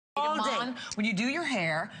All day. When you do your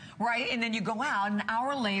hair, right, and then you go out an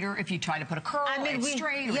hour later, if you try to put a curl, it's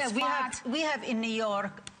straight or it's flat. We have in New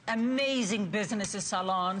York amazing businesses,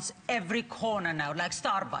 salons, every corner now, like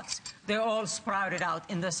Starbucks. They're all sprouted out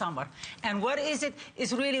in the summer. And what is it?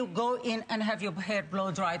 Is really go in and have your hair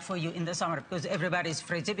blow dried for you in the summer because everybody's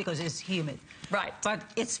frigid because it's humid. Right. But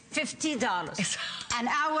it's $50. An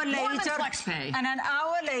hour later, more than flex pay. And an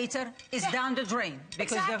hour later, it's down the drain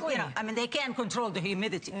because exactly. I mean, they can't control the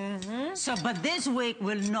humidity. So, but this wig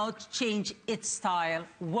will not change its style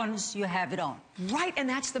once you have it on. Right, and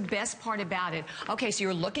that's the best part about it. Okay, so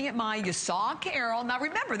you're looking at mine, you saw Carol. Now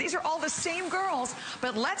remember, these are all the same girls,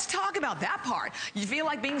 but let's talk about that part. You feel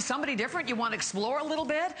like being somebody different, you want to explore a little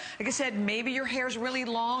bit. Like I said, maybe your hair's really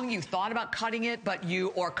long, you thought about cutting it,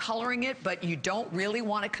 or coloring it, but you don't really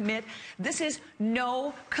want to commit. This is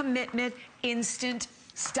no commitment, instant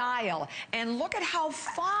style. And look at how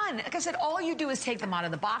fun. Like I said, all you do is take them out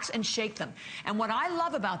of the box and shake them. And what I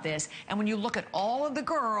love about this, and when you look at all of the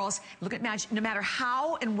girls, look at no matter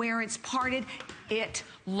how and where it's parted, it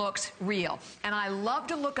looks real. And I love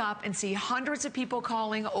to look up and see hundreds of people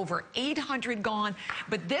calling, over 800 gone.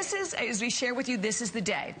 But this is, as we share with you, this is the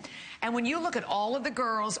day. And when you look at all of the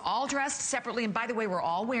girls, all dressed separately, and by the way, we're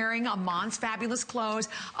all wearing Iman's fabulous clothes.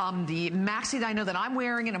 The maxi that I know that I'm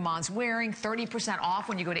wearing and Iman's wearing, 30% off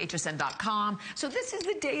when you go to hsn.com. So this is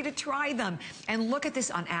the day to try them. And look at this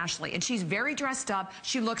on Ashley. And she's very dressed up.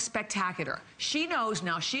 She looks spectacular. She knows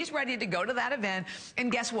now she's ready to go to that event.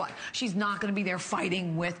 And guess what? She's not going to be there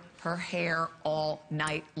fighting with her hair all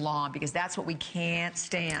night long, because that's what we can't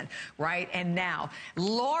stand, right? And now,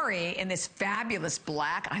 Lori in this fabulous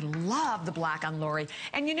black. I love the black on Lori.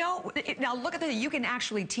 And you know, now look at that. You can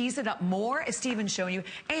actually tease it up more, as Steven's showing you,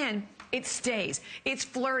 and it stays. It's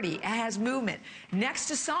flirty. It has movement. Next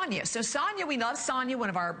to Sonia. So Sonia, we love Sonia, one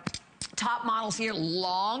of our top models here,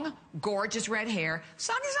 long, gorgeous red hair.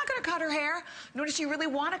 Sonia's not going to cut her hair, nor does she really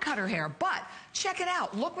want to cut her hair. But check it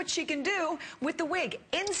out. Look what she can do with the wig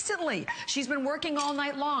instantly. She's been working all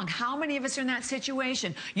night long. How many of us are in that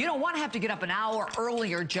situation? You don't want to have to get up an hour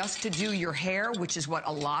earlier just to do your hair, which is what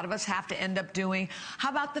a lot of us have to end up doing.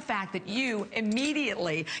 How about the fact that you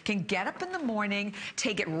immediately can get up in the morning,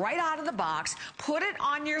 take it right out of the box, put it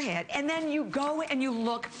on your head, and then you go and you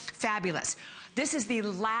look fabulous. This is the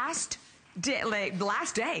last day,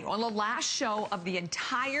 on the last show of the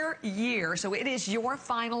entire year. So it is your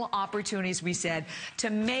final opportunities, we said, to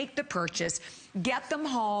make the purchase, get them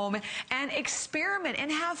home, and experiment and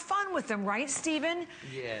have fun with them, right, Steven?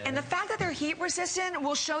 Yeah. And the fact that they're heat resistant,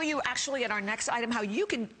 we'll show you actually at our next item how you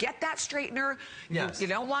can get that straightener. Yes. You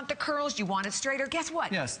don't want the curls, you want it straighter. Guess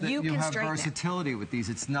what? Yes, you can have straighten versatility with these.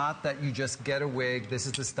 It's not that you just get a wig, this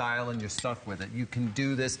is the style, and you're stuck with it. You can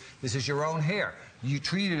do this. This is your own hair. You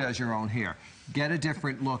treat it as your own hair. Get a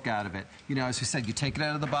different look out of it. You know, as we said, you take it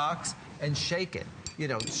out of the box and shake it. You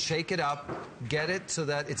know, shake it up, get it so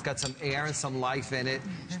that it's got some air and some life in it,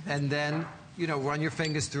 and then, you know, run your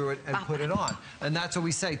fingers through it and put it on. And that's what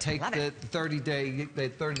we say. Take the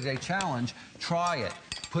 30-day challenge, try it,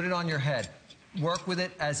 put it on your head. Work with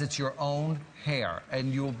it as it's your own hair,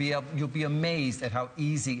 and you'll be amazed at how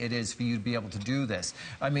easy it is for you to be able to do this.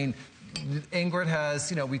 I mean, Ingrid has,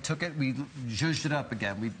 you know, we took it, we zhuzhed it up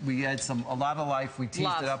again. We had a lot of life. We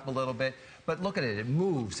teased it up a little bit, but look at it. It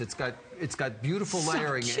moves. It's got beautiful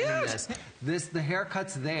layering in this. The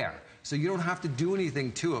haircut's there, so you don't have to do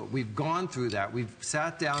anything to it. We've gone through that. We've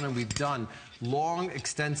sat down and we've done long,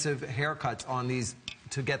 extensive haircuts on these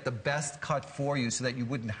to get the best cut for you so that you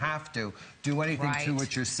wouldn't have to do anything to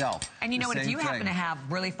it yourself. And you know what, if you happen to have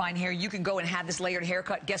really fine hair, you can go and have this layered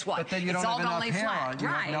haircut. Guess what? But then you don't have enough hair on. You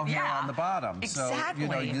have no hair on the bottom. Exactly.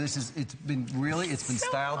 So, you know, it's been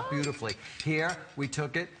styled beautifully. Here, we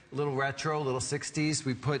took it, a little retro, a little 60s.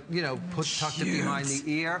 We put, you know, tucked it behind the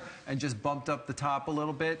ear and just bumped up the top a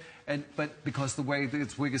little bit. But because the way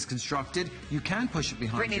this wig is constructed, you can push it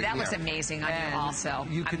behind Brittany, your that ear. looks amazing on you also.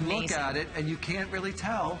 You can look at it and you can't really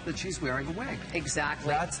tell that she's wearing a wig. Exactly.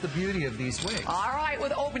 That's the beauty of these wigs. All right,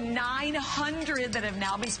 with over 900 that have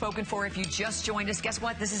now been spoken for, if you just joined us, guess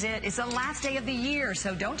what? This is it. It's the last day of the year,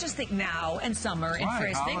 so don't just think now and summer and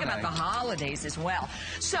Frizz. Think about the holidays as well.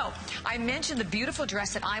 So, I mentioned the beautiful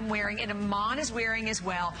dress that I'm wearing and Iman is wearing as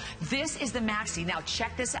well. This is the maxi. Now,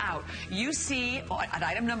 check this out. You see at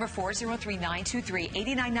item number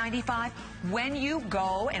 403-923-8995, when you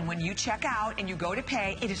go and when you check out and you go to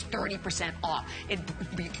pay, it is 30% off. It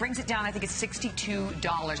brings it down, I think it's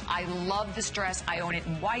 $62. I love this dress. I own it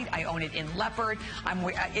in white. I own it in leopard.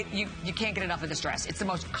 You can't get enough of this dress. It's the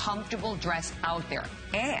most comfortable dress out there.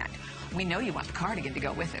 And we know you want the cardigan to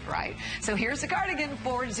go with it, right? So here's the cardigan,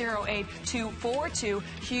 408242.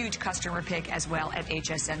 Huge customer pick as well at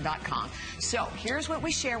hsn.com. So here's what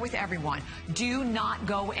we share with everyone. Do not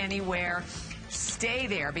go anywhere. Stay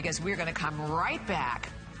there because we're going to come right back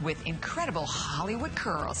with incredible Hollywood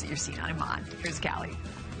curls that you're seeing on Iman. Here's Callie.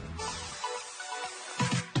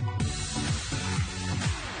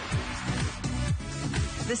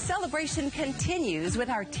 The celebration continues with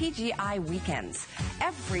our TGI weekends.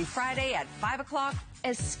 Every Friday at 5 o'clock,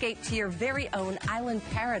 escape to your very own island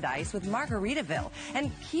paradise with Margaritaville and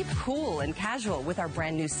keep cool and casual with our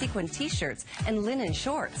brand new sequin t-shirts and linen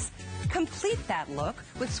shorts. Complete that look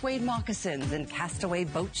with suede moccasins and castaway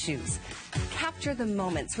boat shoes. Capture the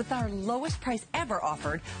moments with our lowest price ever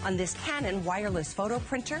offered on this Canon wireless photo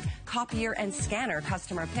printer, copier, and scanner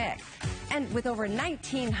customer pick. And with over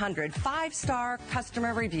 1,900 five-star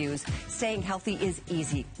customer reviews, staying healthy is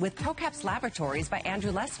easy with ProCaps Laboratories by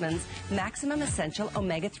Andrew Lessman's Maximum Essential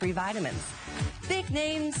Omega-3 Vitamins. Big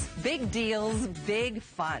names, big deals, big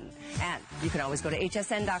fun. And you can always go to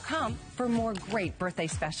hsn.com for more great birthday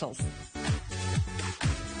specials.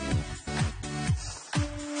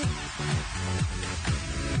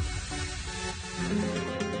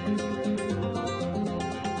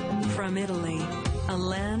 From Italy, a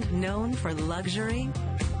land known for luxury,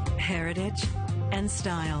 heritage, and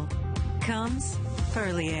style, comes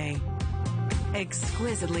Perlier.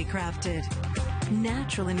 Exquisitely crafted,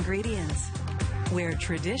 natural ingredients, where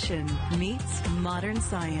tradition meets modern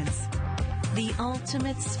science. The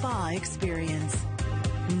ultimate spa experience.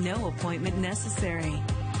 No appointment necessary.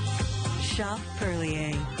 Shop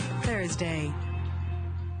Perlier, Thursday.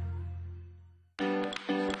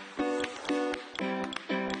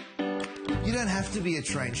 You don't have to be a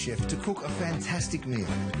trained chef to cook a fantastic meal.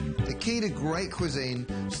 The key to great cuisine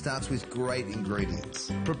starts with great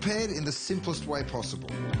ingredients, prepared in the simplest way possible.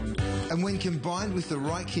 And when combined with the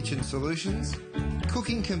right kitchen solutions,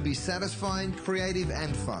 cooking can be satisfying, creative,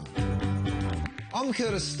 and fun. I'm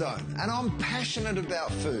Curtis Stone, and I'm passionate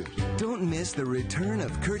about food. Don't miss the return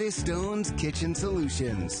of Curtis Stone's Kitchen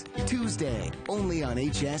Solutions. Tuesday, only on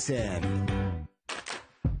HSN.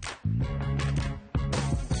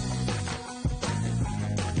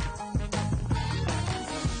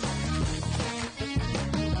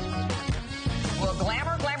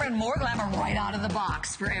 More glamour right out of the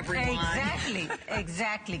box for everyone.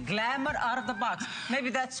 Exactly. Glamour out of the box.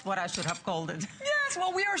 Maybe that's what I should have called it. Yes,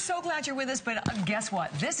 well, we are so glad you're with us, but guess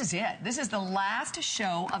what? This is it. This is the last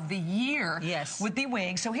show of the year with the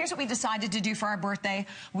wigs. So here's what we decided to do for our birthday.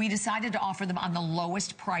 We decided to offer them on the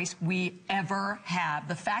lowest price we ever have.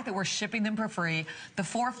 The fact that we're shipping them for free, the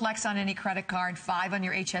 4 flex on any credit card, 5 on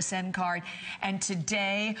your HSN card, and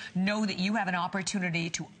today, know that you have an opportunity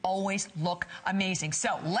to always look amazing.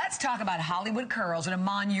 So let's talk about Hollywood curls. And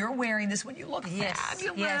Iman, you're wearing this when you look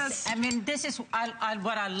fabulous. Yes, I mean, this is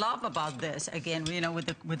what I love about this. Again, you know,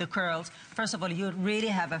 with the curls. First of all, you really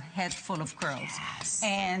have a head full of curls. Yes.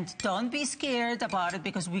 And don't be scared about it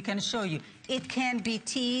because we can show you. It can be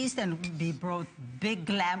teased and be brought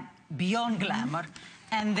beyond glamour.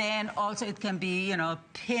 And then also it can be, you know,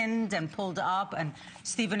 pinned and pulled up. And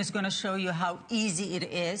Stephen is going to show you how easy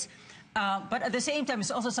it is. But at the same time,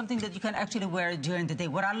 it's also something that you can actually wear during the day.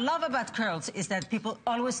 What I love about curls is that people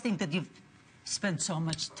always think that you've spent so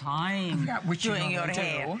much time doing your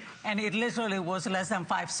hair. And it literally was less than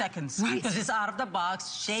 5 seconds. Right. Because it's out of the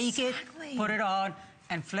box, shake it, put it on,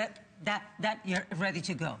 and flip. That you're ready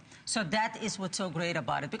to go. So that is what's so great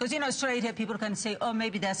about it. Because, you know, straight hair, people can say, oh,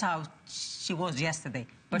 maybe that's how she was yesterday.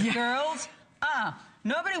 But girls,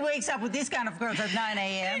 nobody wakes up with these kind of curls at 9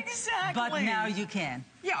 a.m. Exactly. But now you can.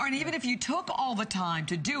 Yeah, and even if you took all the time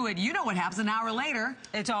to do it, you know what happens an hour later.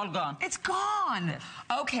 It's all gone. It's gone.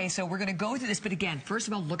 Okay, so we're going to go through this. But again, first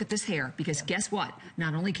of all, look at this hair. Because guess what?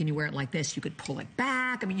 Not only can you wear it like this, you could pull it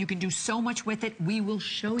back. I mean, you can do so much with it. We will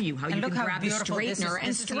show you how you can grab the straightener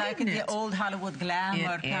and straighten like in the old Hollywood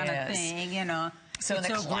glamour kind of thing, you know. So the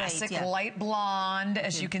classic light blonde,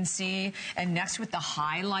 as you can see, and next with the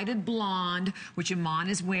highlighted blonde, which Iman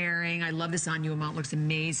is wearing. I love this on you, Iman. It looks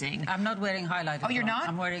amazing. I'm not wearing highlighted. Oh, you're blonde. not?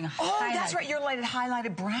 I'm wearing highlighted. Oh, that's right. You're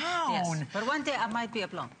highlighted brown. Yes. But one day I might be a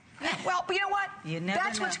blonde. Well, but you know what?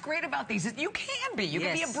 That's what's great about these. You can be. You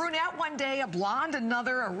can be a Yes. brunette one day, a blonde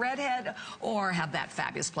another, a redhead, or have that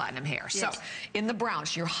fabulous platinum hair. Yes. So in the brown,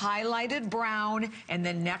 so you're highlighted brown, and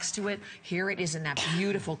then next to it, here it is in that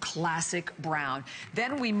beautiful classic brown.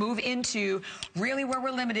 Then we move into really where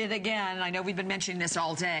we're limited again. I know we've been mentioning this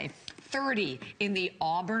all day. 30 in the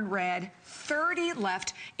auburn red, 30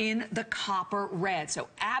 left in the copper red. So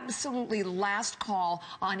absolutely last call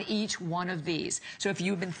on each one of these. So if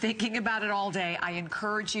you've been thinking about it all day, I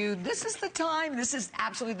encourage you, this is the time. This is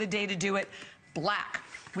absolutely the day to do it. Black.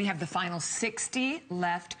 We have the final 60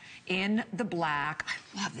 left in the black.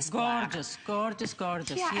 I love this black. Gorgeous, gorgeous,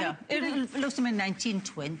 gorgeous. Yeah, It looks to me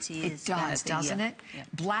 1920s. It does, doesn't it? Yeah.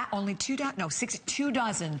 Black, only 2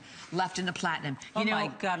 dozen left in the platinum. Oh my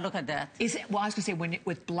God, look at that. Is it, well, I was going to say, when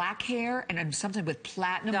with black hair and something with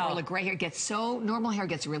platinum or like gray hair, it gets so, normal hair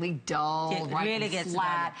gets really dull, It right? really and gets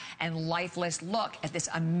flat and lifeless. Look at this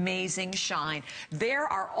amazing shine. There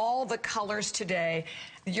are all the colors today.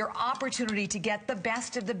 Your opportunity to get the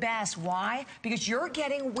best of the best. Why? Because you're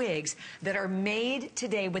getting wigs that are made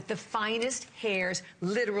today with the finest hairs,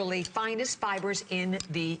 literally finest fibers in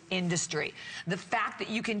the industry. The fact that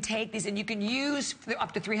you can take these and you can use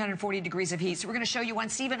up to 340 degrees of heat. So we're going to show you one,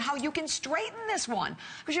 Stephen, how you can straighten this one.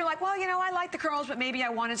 Because you're like, well, you know, I like the curls, but maybe I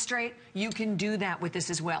want it straight. You can do that with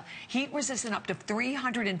this as well. Heat resistant up to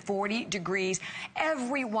 340 degrees.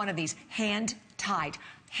 Every one of these hand tied,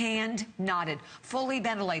 hand knotted, fully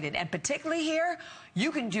ventilated, and particularly here,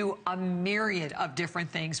 you can do a myriad of different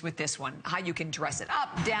things with this one. How you can dress it up,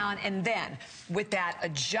 down, and then with that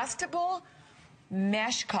adjustable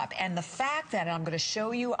mesh cup. And the fact that, and I'm going to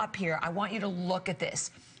show you up here, I want you to look at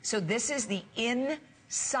this. So this is the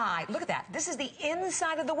inside. Look at that. This is the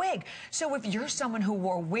inside of the wig. So if you're someone who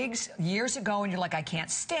wore wigs years ago and you're like, I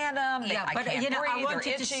can't stand them, Yeah, I but can't you know, breathe, I want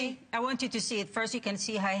they're you to itchy. see. I want you to see it first. You can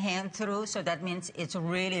see her hand through, so that means it's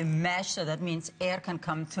really meshed. So that means air can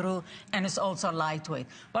come through, and it's also lightweight.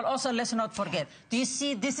 But also, let's not forget. Do you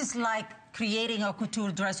see? This is like creating a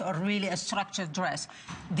couture dress or really a structured dress.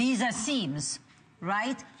 These are seams,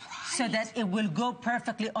 right? So that it will go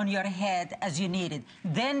perfectly on your head as you need it.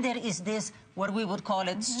 Then there is this, what we would call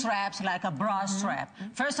it, straps, like a bra strap.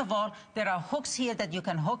 First of all, there are hooks here that you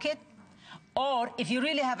can hook it. Or if you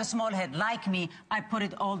really have a small head like me, I put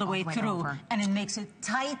it all the way right through, over. and it makes it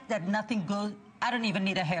tight that nothing goes. I don't even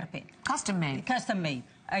need a hairpin. Custom made. Custom made.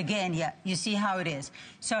 Again, yeah, you see how it is.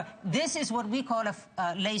 So this is what we call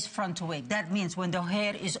a lace front wig. That means when the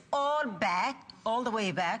hair is all back, all the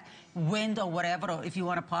way back, wind or whatever, or if you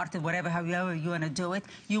want to part it, whatever, however you want to do it,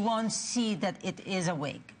 you won't see that it is a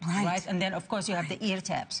wig, right? And then, of course, you have the ear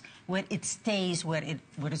tabs, where it stays where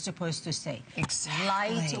it's supposed to stay. Exactly.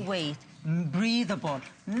 Lightweight, breathable,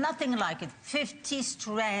 nothing like it. 50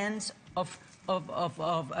 strands of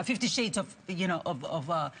 50 shades of, you know, of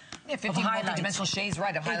 50 highlights. multi-dimensional shades,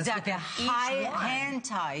 right, of highlights. Exactly. Each one.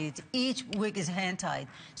 Hand-tied. Each wig is hand-tied.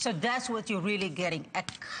 So that's what you're really getting, a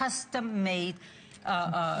custom-made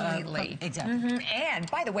Completely. Exactly. And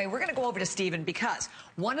by the way, we're going to go over to Stephen, because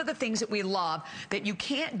one of the things that we love that you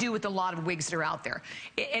can't do with a lot of wigs that are out there,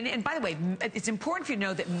 and by the way, it's important for you to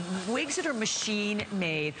know that wigs that are machine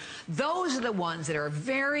made, those are the ones that are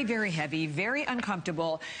very, very heavy, very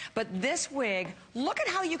uncomfortable. But this wig, look at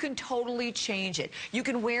how you can totally change it. You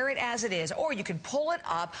can wear it as it is, or you can pull it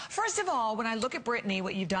up. First of all, when I look at Brittany,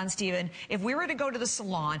 what you've done, Stephen, if we were to go to the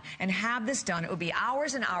salon and have this done, it would be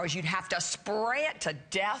hours and hours. You'd have to spray it to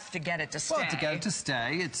death to get it to stay. Well, to get it to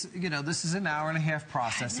stay, it's, you know, this is an hour-and-a-half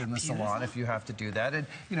process in the salon if you have to do that. And,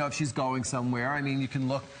 you know, if she's going somewhere, I mean, you can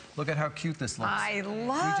look at how cute this looks. I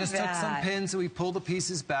love We just that. took some pins and we pull the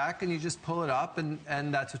pieces back, and you just pull it up, and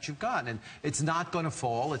that's what you've got. And it's not going to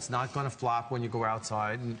fall. It's not going to flop when you go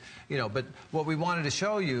outside. And, you know, but what we wanted to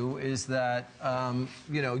show you is that,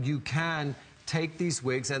 you know, you can take these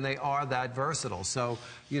wigs, and they are that versatile. So,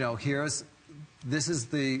 you know, this is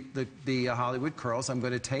the Hollywood curls. I'm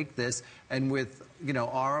going to take this, and with, you know,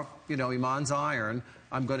 Iman's iron,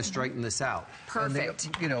 I'm going to straighten this out. Perfect.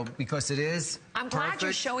 And you know, because it is I'm glad perfect.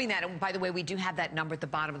 you're showing that. And by the way, we do have that number at the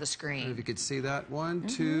bottom of the screen. If you could see that. 1,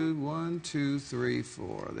 2, 3,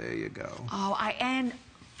 4. There you go. Oh,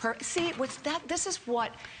 see, what's that? This is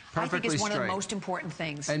what I think is Perfectly one of the straight. most important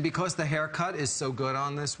things. And because the haircut is so good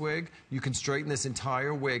on this wig, you can straighten this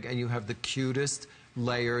entire wig, and you have the cutest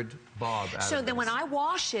layered bob out So of then this. when I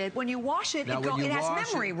wash it, when you wash it, Now, when you it has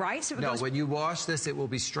wash memory, it- right? So it no, goes... when you wash this, it will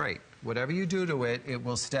be straight. Whatever you do to it, it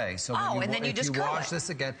will stay. So Oh, when and then you if just you curl wash it. this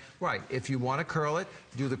again, right? If you want to curl it,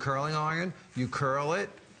 do the curling iron. You curl it,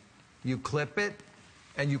 you clip it,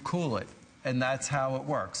 and you cool it, and that's how it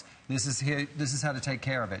works. This is how to take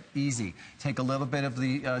care of it. Easy. Take a little bit of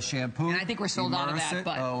the shampoo. And I think we're sold out of immerse that, it,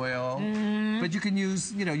 but- oil. But you can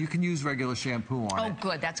use, you know, you can use regular shampoo on it. Oh,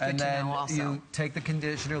 good. That's good and to then know also. You take the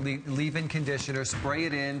conditioner, leave-in conditioner, spray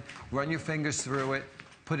it in, run your fingers through it,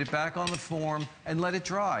 put it back on the form, and let it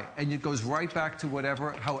dry. And it goes right back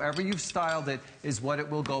to however you've styled it is what it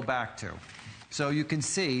will go back to. So you can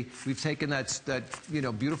see we've taken that you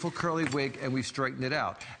know, beautiful curly wig and we've straightened it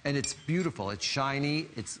out. And it's beautiful. It's shiny.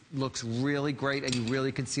 It looks really great, and you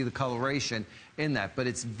really can see the coloration in that. But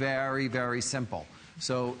it's very, very simple.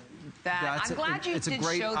 So I'm glad you it's a did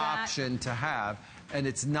great show that. option to have. And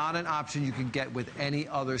it's not an option you can get with any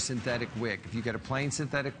other synthetic wig. If you get a plain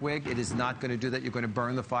synthetic wig, it is not going to do that. You're going to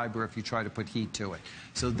burn the fiber if you try to put heat to it.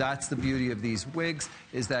 So that's the beauty of these wigs,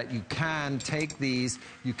 is that you can take these,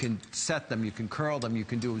 you can set them, you can curl them, you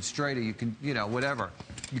can do it straighter, you can, you know, whatever.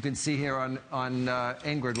 You can see here on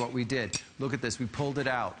Ingrid what we did. Look at this, we pulled it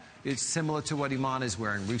out. It's similar to what Iman is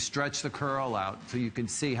wearing. We've stretched the curl out so you can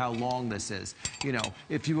see how long this is. You know,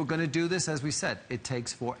 if you were going to do this, as we said, it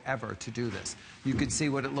takes forever to do this. You can see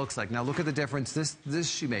what it looks like. Now look at the difference this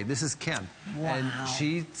she made. This is Kim. Wow. And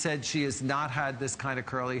she said she has not had this kind of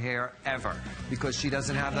curly hair ever because she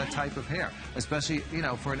doesn't have that type of hair. Especially, you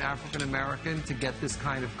know, for an African American to get this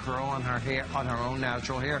kind of curl on her hair, on her own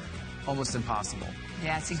natural hair, almost impossible.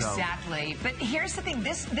 Yes, exactly. But here's the thing.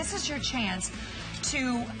 This is your chance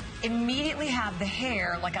to immediately have the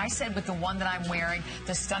hair, like I said with the one that I'm wearing,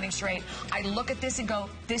 the stunning straight. I look at this and go,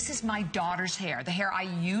 this is my daughter's hair, the hair I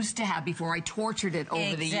used to have before I tortured it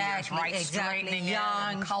over the years, right? Straightening young,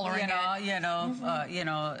 it, and coloring it,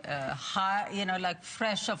 like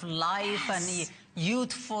fresh of life and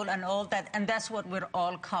youthful and all that, and that's what we're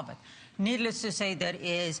all covered. Needless to say, there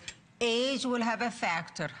is age will have a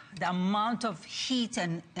factor. The amount of heat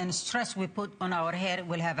and stress we put on our hair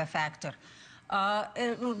will have a factor.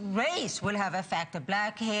 Race will have a factor.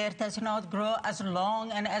 Black hair does not grow as long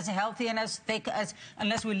and as healthy and as thick as,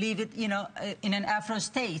 unless we leave it, you know, in an afro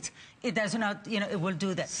state. It does not, you know, it will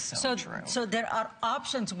do that. So true. So there are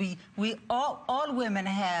options. We all women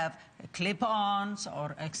have clip-ons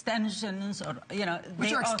or extensions, or, you know,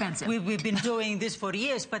 which are expensive. We've been doing this for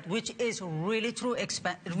years, but which is really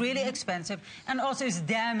really expensive, and also is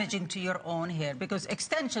damaging to your own hair, because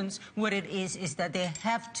extensions, what it is that they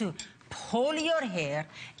have to pull your hair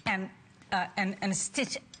and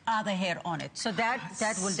stitch other hair on it. So that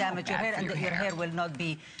will damage your hair, and your hair will not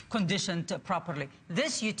be conditioned properly.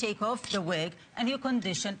 This, you take off the wig and you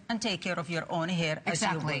condition and take care of your own hair as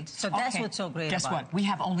you would. So that's what's so great about it. Guess what? We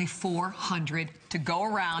have only 400 to go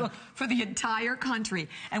around for the entire country.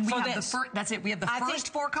 And we have the first, that's it, we have the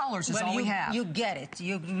first 4 colors is all we have. You get it.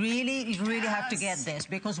 You really have to get this,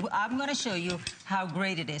 because I'm going to show you how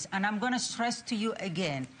great it is. And I'm going to stress to you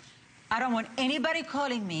again, I don't want anybody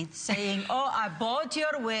calling me saying, oh, I bought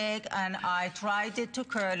your wig and I tried to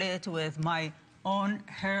curl it with my own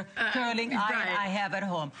hair curling iron I have at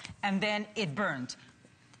home, and then it burned.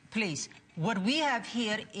 Please, what we have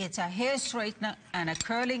here, it's a hair straightener and a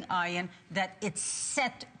curling iron that it's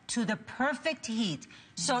set to the perfect heat.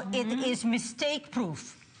 So it is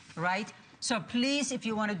mistake-proof, right? So please, if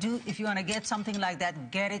you want to get something like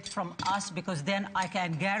that, get it from us, because then I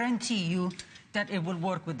can guarantee you that it will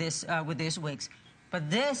work with these wigs. But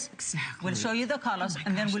this will show you the colors,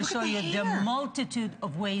 and then we'll show you the multitude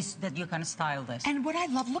of ways that you can style this. And what I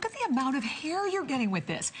love, look at the amount of hair you're getting with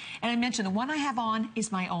this. And I mentioned the one I have on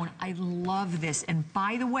is my own. I love this. And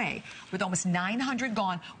by the way, with almost 900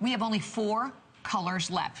 gone, we have only 4 colors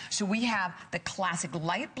left. So we have the classic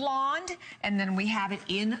light blonde, and then we have it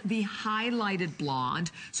in the highlighted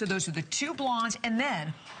blonde. So those are the 2 blondes, and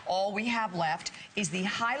then all we have left is the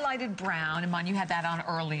highlighted brown. Iman, you had that on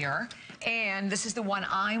earlier. And this is the one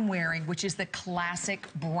I'm wearing, which is the classic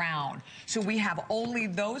brown. So we have only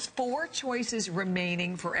those 4 choices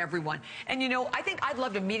remaining for everyone. And you know, I think I'd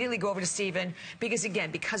love to immediately go over to Steven, because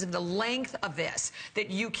again, because of the length of this,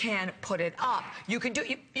 that you can put it up. You can do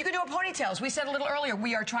a ponytail. As we said a little earlier,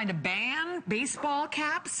 we are trying to ban baseball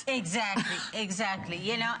caps. Exactly.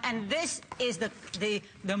 You know, and this is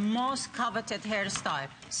the most coveted hairstyle.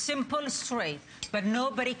 Simple, straight, but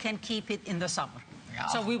nobody can keep it in the summer.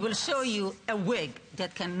 So we will show you a wig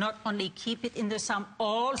that can not only keep it in the sun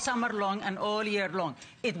all summer long and all year long.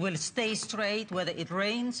 It will stay straight whether it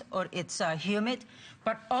rains or it's humid.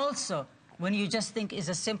 But also, when you just think it's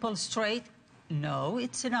a simple straight, no,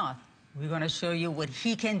 it's not. We're going to show you what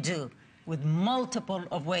he can do with multiple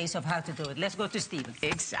of ways of how to do it. Let's go to Steven.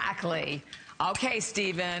 Exactly. Okay,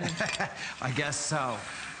 Steven. I guess so.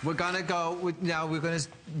 We're going to go, now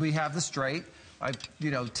we have the straight. I, you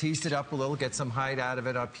know, teased it up a little, get some height out of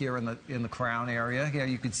it up here in the crown area. Here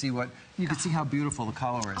you can see how beautiful the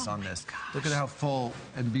color is on this. Gosh. Look at how full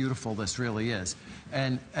and beautiful this really is.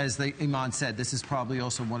 And as Iman said, this is probably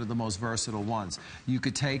also one of the most versatile ones. You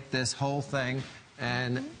could take this whole thing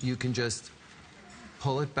and you can just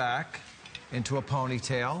pull it back into a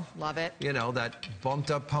ponytail. Love it. You know, that bumped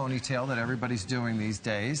up ponytail that everybody's doing these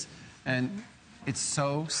days. And it's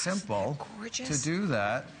so simple to do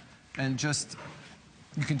that. And just,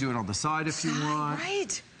 you can do it on the side if you want.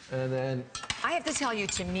 Right. And then... I have to tell you,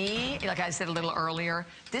 to me, like I said a little earlier,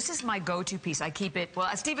 this is my go-to piece. I keep it, well,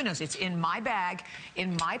 as Stephen knows, it's in my bag,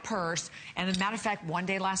 in my purse. And as a matter of fact, one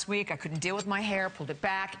day last week, I couldn't deal with my hair, pulled it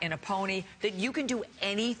back in a pony. That you can do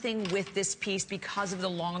anything with this piece because of the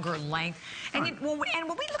longer length. And, when we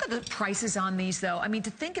look at the prices on these, though, I mean,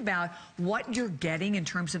 to think about what you're getting in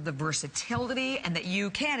terms of the versatility and that you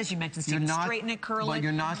can, as you mentioned, Stephen, straighten it, curl it. But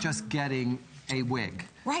you're not just getting a wig.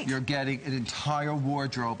 Right. You're getting an entire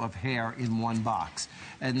wardrobe of hair in one box.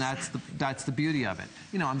 And that's the beauty of it.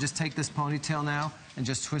 You know, I'm just take this ponytail now and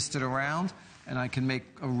just twist it around, and I can make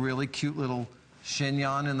a really cute little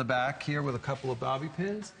chignon in the back here with a couple of bobby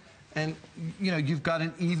pins. And, you know, you've got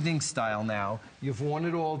an evening style now. You've worn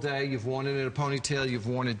it all day. You've worn it in a ponytail. You've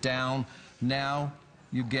worn it down. Now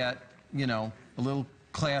you get, you know, a little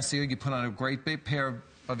classier. You put on a great big pair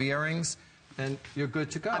of earrings, and you're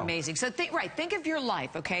good to go. Amazing. So think of your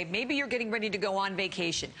life, okay? Maybe you're getting ready to go on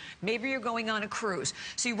vacation. Maybe you're going on a cruise.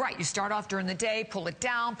 So you start off during the day, pull it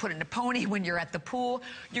down, put it in a pony when you're at the pool.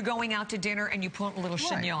 You're going out to dinner and you pull in a little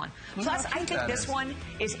chignon. Plus, I think this one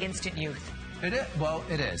is instant youth. It is. Well,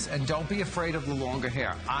 it is. And don't be afraid of the longer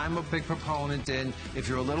hair. I'm a big proponent in, if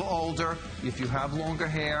you're a little older, if you have longer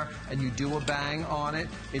hair and you do a bang on it,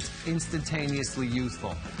 it's instantaneously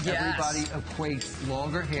youthful. Yes. Everybody equates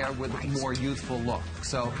longer hair with a more youthful look.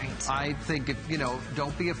 So I think,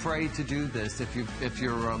 don't be afraid to do this if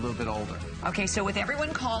you're a little bit older. Okay, so with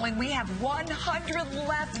everyone calling, we have 100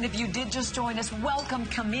 left. And if you did just join us, welcome.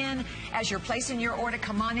 Come in. As you're placing your order,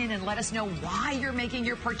 come on in and let us know why you're making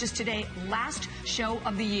your purchase today. Last show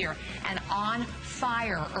of the year, and on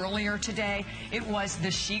fire earlier today, it was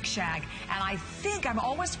the Chic Shag. And I think, I'm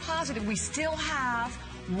almost positive, we still have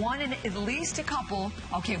one and at least a couple.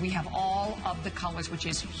 Okay, we have all of the colors, which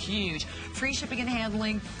is huge. Free shipping and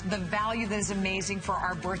handling, the value that is amazing for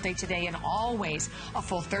our birthday today, and always a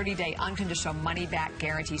full 30-day unconditional money-back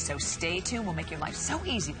guarantee. So stay tuned. We'll make your life so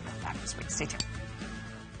easy to come back this week. Stay tuned.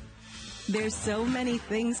 There's so many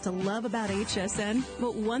things to love about HSN,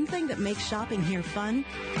 but one thing that makes shopping here fun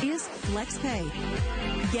is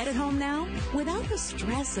FlexPay. Get it home now without the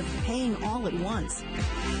stress of paying all at once.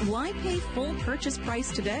 Why pay full purchase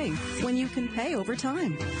price today when you can pay over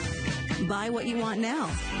time? Buy what you want now,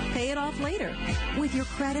 pay it off later with your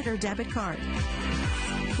credit or debit card.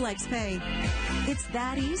 FlexPay. It's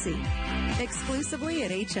that easy. Exclusively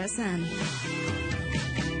at HSN.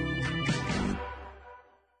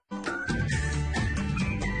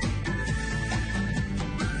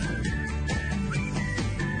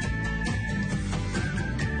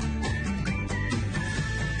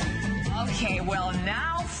 Okay, well,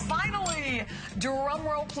 now, finally, drum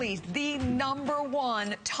roll, please, the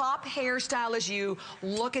 #1 top hairstyle as you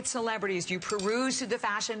look at celebrities, you peruse through the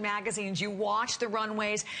fashion magazines, you watch the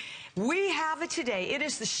runways. We have it today. It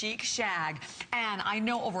is the Chic Shag. And I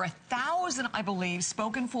know over 1,000, I believe,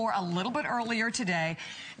 spoken for a little bit earlier today.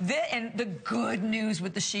 And the good news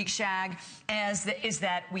with the Chic Shag is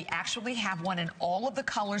that we actually have one in all of the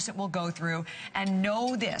colors that we'll go through. And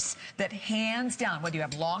know this, that hands down, whether you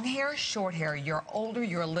have long hair, short hair, you're older,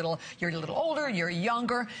 you're a little older, you're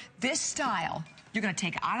younger, this style, you're going to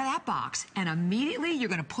take it out of that box and immediately you're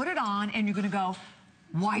going to put it on and you're going to go,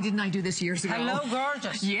 why didn't I do this years ago? Hello,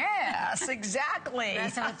 gorgeous. Yes, exactly.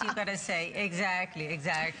 That's what you gotta say. Exactly,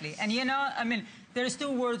 exactly. And you know, I mean, there's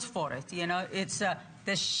 2 words for it. You know, it's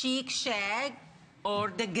the Chic Shag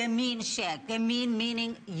or the gamine shag. Gamine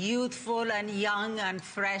meaning youthful and young and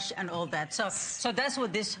fresh and all that. So that's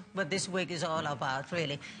what this wig is all about,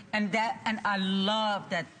 really. And I love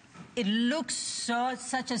that it looks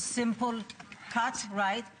such a simple cut,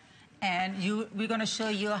 right? And we're going to show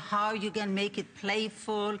you how you can make it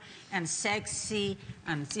playful and sexy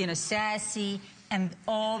and, sassy and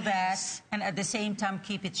all that, and at the same time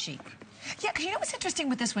keep it chic. Yeah, because you know what's interesting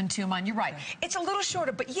with this one, too, Iman? You're right. It's a little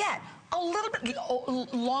shorter, but yet a little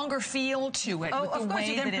bit longer feel to it with the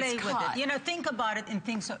way that it's cut. You know, think about it in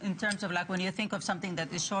terms of like when you think of something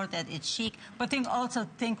that is short, that it's chic, but also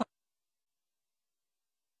think of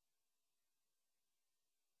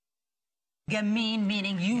gamine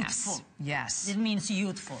meaning youthful. Yes. It means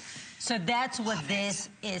youthful. So that's what this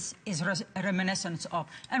is reminiscence of.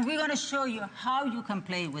 And we're going to show you how you can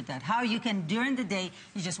play with that, how you can, during the day,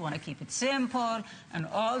 you just want to keep it simple and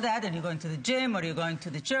all that, and you're going to the gym or you're going to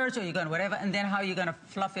the church or you're going whatever, and then how you're going to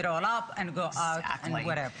fluff it all up and go out and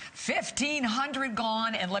whatever. 1,500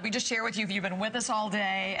 gone, and let me just share with you, if you've been with us all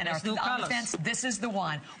day and Let's are on the fence, this is the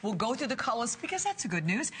one. We'll go through the colors because that's the good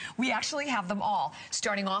news. We actually have them all,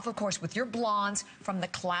 starting off, of course, with your blondes from the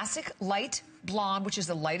classic light blonde, which is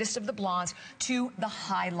the lightest of the blondes, to the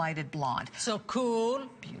highlighted blonde. So cool,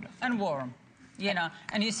 beautiful, and warm. You know,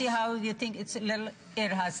 and you see how you think it's a little,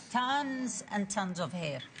 it has tons and tons of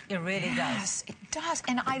hair. It really does. Yes, it does.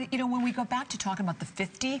 And you know, when we go back to talking about the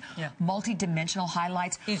 50 multi-dimensional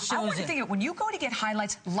highlights, it I want shows to think of it, when you go to get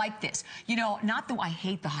highlights like this, you know, not that I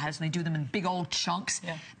hate the highlights when they do them in big old chunks.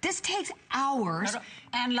 Yeah. This takes hours.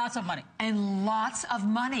 And lots of money. And lots of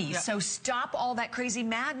money. Yeah. So stop all that crazy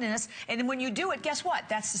madness. And then when you do it, guess what?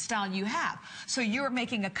 That's the style you have. So you're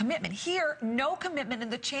making a commitment. Here, no commitment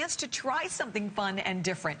and the chance to try something fun and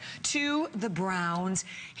different. To the browns.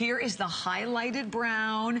 Here is the highlighted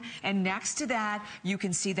brown. And next to that, you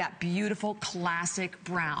can see that beautiful classic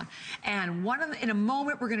brown. And in a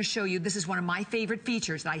moment, we're going to show you, this is one of my favorite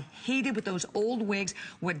features that I hated with those old wigs.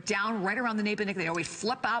 Went down right around the nape of the neck. They always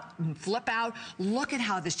flip out and flip out. Look at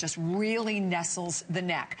how this just really nestles the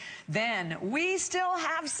neck. Then we still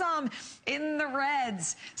have some in the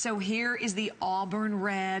reds. So here is the auburn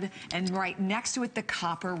red, and right next to it, the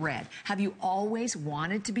copper red. Have you always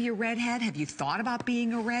wanted to be a redhead? Have you thought about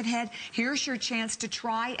being a redhead? Here's your chance to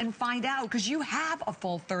try and find out, because you have a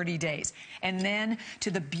full 30 days. And then to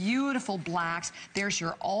the beautiful blacks, there's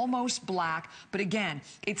your almost black, but again,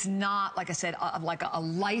 it's not, like I said, like a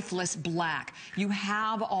lifeless black. You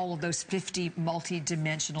have all of those 50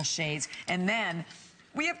 multi-dimensional shades. And then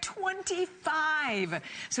we have 25.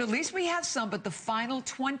 So at least we have some, but the final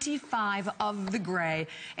 25 of the gray.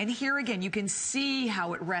 And here again, you can see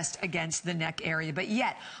how it rests against the neck area, but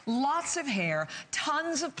yet lots of hair,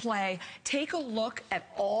 tons of play. Take a look at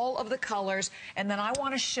all of the colors, and then I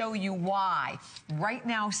want to show you why. Right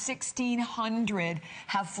now, 1,600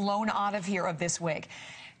 have flown out of here of this wig.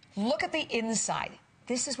 Look at the inside.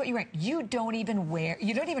 This is what you're wearing. You don't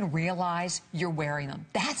even realize you're wearing them.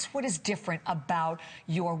 That's what is different about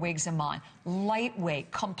your wigs, Iman.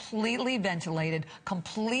 Lightweight, completely ventilated,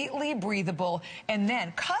 completely breathable, and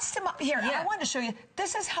then custom here. I want to show you,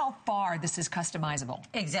 this is how far this is customizable.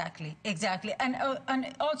 Exactly, exactly. And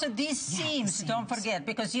also these seams, don't forget,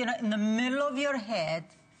 because, you know, in the middle of your head,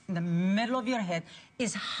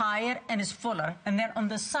 is higher and is fuller, and then on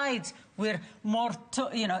the sides we're more,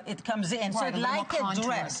 you know, it comes in. Right, so like a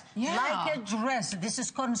dress, like a dress, this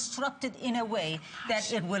is constructed in a way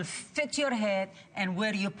that it will fit your head, and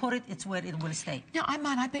where you put it, it's where it will stay. Now,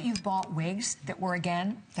 Iman, I bet you've bought wigs that were,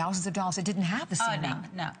 again, thousands of dollars that didn't have the seaming.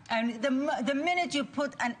 No. And the minute you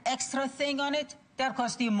put an extra thing on it, that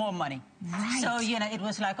cost you more money. Right. So, you know, it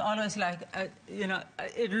was like always like, you know,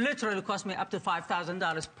 it literally cost me up to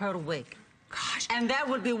 $5,000 per wig. Gosh. And that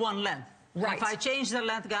would be one length. Right. If I change the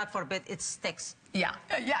length, God forbid, it sticks. Yeah,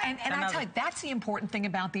 and I tell you, that's the important thing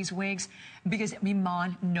about these wigs, because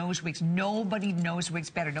Iman knows wigs. Nobody knows wigs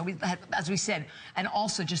better. Nobody, as we said, and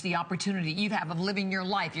also just the opportunity you have of living your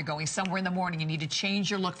life. You're going somewhere in the morning, you need to change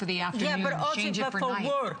your look for the afternoon, yeah, but also change it for night.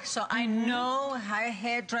 Work. So I know how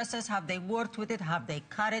hairdressers, how they worked with it, how they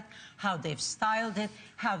cut it, how they've styled it,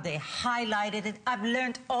 how they highlighted it. I've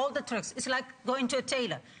learned all the tricks. It's like going to a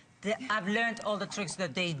tailor. I've learned all the tricks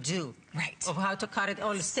that they do. Right. Of how to cut it.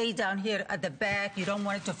 All stay down here at the back. You don't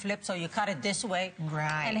want it to flip, so you cut it this way.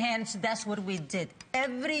 Right. And hence, that's what we did.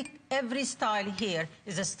 Every style here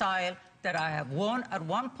is a style that I have worn at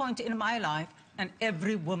one point in my life, and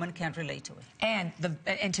every woman can relate to it. And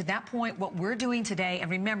to that point, what we're doing today, and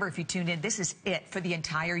remember, if you tuned in, this is it for the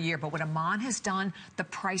entire year. But what Iman has done, the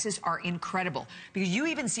prices are incredible. Because you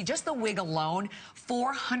even see just the wig alone,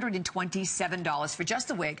 $427 for just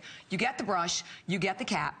the wig. You get the brush, you get the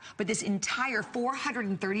cap, but this entire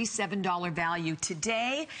 $437 value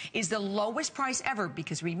today is the lowest price ever,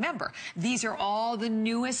 because remember, these are all the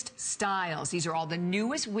newest styles. These are all the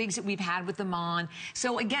newest wigs that we've had with Iman.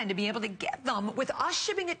 So again, to be able to get them with us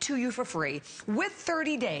shipping it to you for free with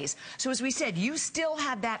 30 days. So as we said, you still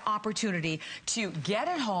have that opportunity to get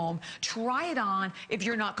it home, try it on. If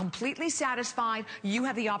you're not completely satisfied, you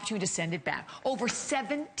have the opportunity to send it back. Over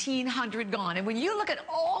 1,700 gone. And when you look at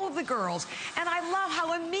all of the girls, and I love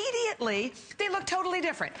how immediately they look totally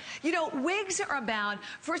different. You know, wigs are about,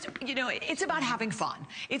 first, you know, it's about having fun.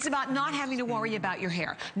 It's about not having to worry about your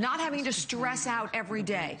hair, not having to stress out every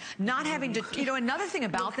day, not having to, you know, another thing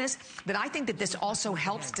about this that I think that this also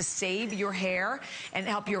helps to save your hair and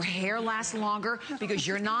help your hair last longer, because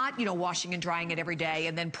you're not, you know, washing and drying it every day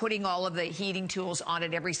and then putting all of the heating tools on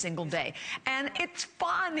it every single day. And it's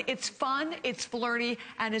fun, it's flirty,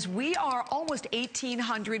 and as we are almost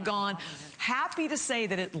 1,800 gone, happy to say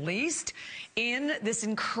that at least in this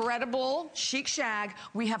incredible chic shag,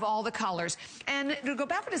 we have all the colors. And to go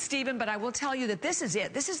back to Stephen, but I will tell you that this is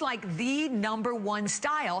it. This is like the #1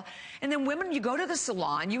 style. And then women, you go to the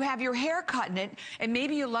salon, you have your hair cut, cutting it, and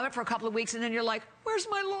maybe you love it for a couple of weeks, and then you're like, where's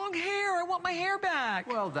my long hair? I want my hair back.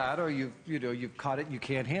 Well, that, or you've cut it, you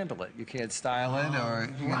can't handle it. You can't style it, or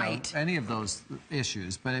you know, any of those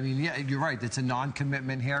issues. But I mean, yeah, you're right. It's a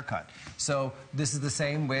non-commitment haircut. So this is the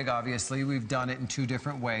same wig, obviously. We've done it in 2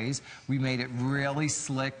 different ways. We made it really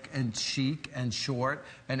slick and chic and short,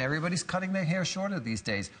 and everybody's cutting their hair shorter these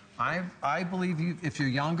days. I believe if you're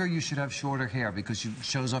younger, you should have shorter hair because it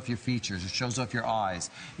shows off your features, it shows off your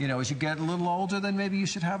eyes. You know, as you get a little older, then maybe you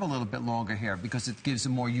should have a little bit longer hair because it gives a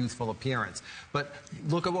more youthful appearance. But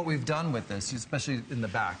look at what we've done with this, especially in the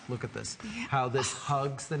back. Look at this, how this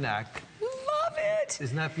hugs the neck. Love it.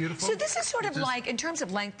 Isn't that beautiful? So this is sort of like, in terms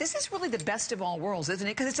of length, this is really the best of all worlds, isn't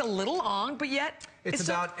it? Because it's a little long, but yet... It's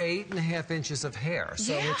about 8.5 inches of hair.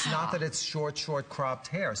 So it's not that it's short cropped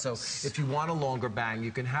hair. So if you want a longer bang,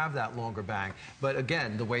 you can have that longer bang. But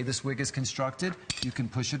again, the way this wig is constructed, you can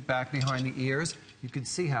push it back behind the ears. You can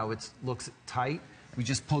see how it looks tight. We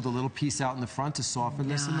just pulled a little piece out in the front to soften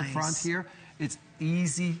this in the front here. It's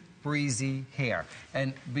easy, breezy hair.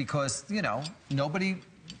 And because, you know, nobody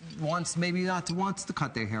wants to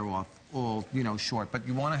cut their hair off all, you know, short, but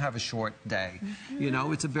you want to have a short day. You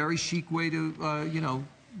know, it's a very chic way to, you know,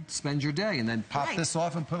 spend your day, and then pop this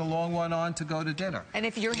off and put a long one on to go to dinner. And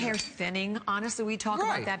if your hair's thinning, honestly, we talk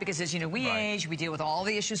about that because as you know, we age, we deal with all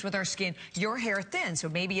the issues with our skin. Your hair thins, so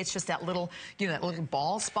maybe it's just that little, you know, that little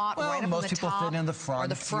bald spot right up on the top. Most people thin in the front. Or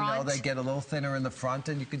the front. You know, they get a little thinner in the front,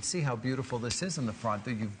 and you can see how beautiful this is in the front.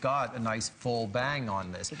 That you've got a nice full bang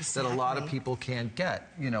on this that a lot of people can't get,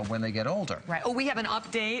 you know, when they get older. Right. Oh, we have an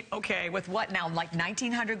update. Okay, with what now? Like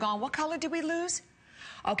 1,900 gone. What color did we lose?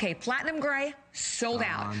 Okay, platinum gray, sold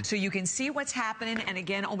out. So you can see what's happening. And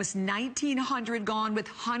again, almost 1,900 gone with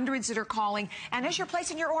hundreds that are calling. And as you're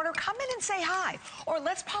placing your order, come in and say hi. Or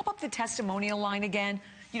let's pop up the testimonial line again.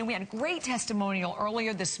 You know, we had a great testimonial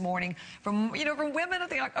earlier this morning from, you know, from women. I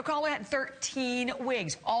think a caller had 13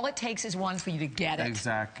 wigs. All it takes is one for you to get it.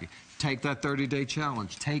 Exactly. Take that 30-day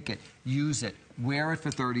challenge. Take it. Use it. Wear it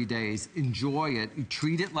for 30 days. Enjoy it.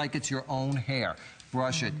 Treat it like it's your own hair.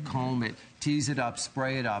 Brush it, comb it, tease it up,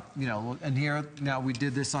 spray it up, you know. And here, now we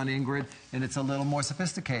did this on Ingrid, and it's a little more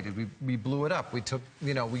sophisticated. We blew it up. We took,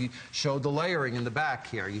 you know, we showed the layering in the back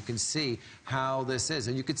here. You can see how this is.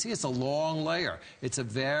 And you can see it's a long layer. It's a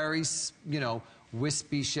very, you know,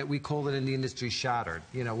 wispy shit. We call it in the industry shattered,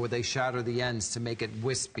 you know, where they shatter the ends to make it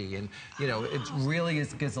wispy. And, you know, it really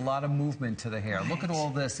gives a lot of movement to the hair. Look at all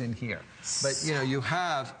this in here. But, you know, you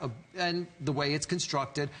have, and the way it's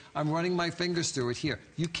constructed, I'm running my fingers through it here.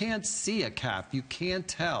 You can't see a cap. You can't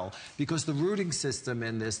tell because the rooting system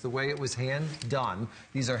in this, the way it was hand done,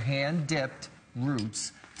 these are hand dipped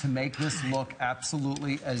roots to make this look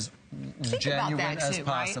absolutely as genuine as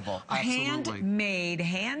possible. Right? Handmade,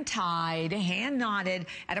 hand-tied, hand-knotted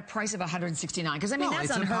at a price of $169. Because I mean, that's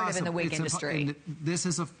unheard of in the wig industry. This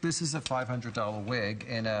is a $500 wig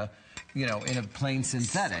in a, you know, in a plain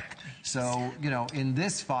synthetic. So, you know, in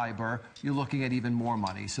this fiber, you're looking at even more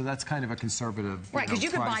money. So that's kind of a conservative, right? Because you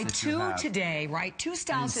could buy 2 today, right? 2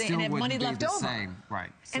 styles today, and have money left over. Right.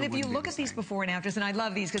 And if you look at these before and afters, and I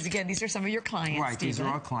love these because again, these are some of your clients. Right. These are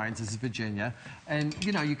our clients. This is Virginia, and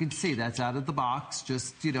you know, you can see that's out of the box.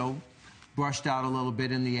 Just, you know, brushed out a little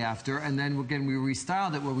bit in the after, and then again we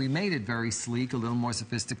restyled it where we made it very sleek, a little more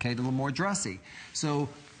sophisticated, a little more dressy. So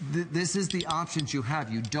this is the options you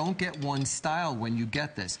have. You don't get one style when you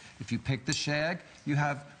get this. If you pick the shag, you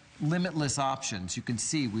have limitless options. You can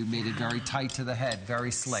see we made it very tight to the head,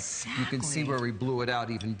 very slick. You can see where we blew it out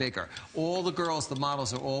even bigger. All the girls, the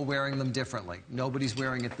models, are all wearing them differently. Nobody's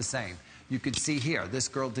wearing it the same. You can see here, this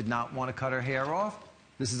girl did not want to cut her hair off.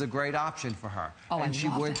 This is a great option for her. And she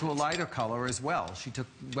went to a lighter color as well. She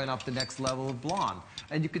went up the next level of blonde.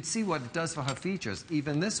 And you could see what it does for her features.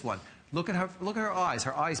 Even this one. Look at her eyes.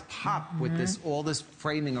 Her eyes pop with all this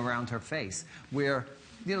framing around her face. Where,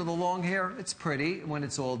 you know, the long hair, it's pretty when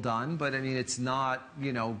it's all done, but I mean, it's not,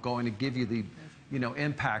 you know, going to give you the, you know,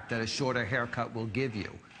 impact that a shorter haircut will give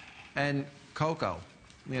you. And Coco,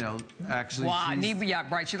 you know, actually,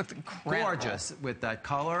 she looked incredible. Gorgeous with that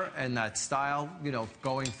color and that style, you know,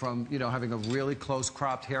 going from, you know, having a really close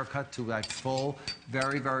cropped haircut to that full,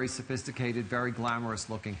 very, very sophisticated, very glamorous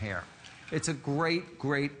looking hair. It's a great,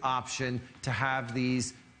 great option to have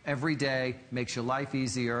these every day, makes your life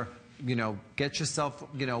easier. You know, get yourself,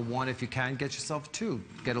 you know, one if you can, get yourself 2.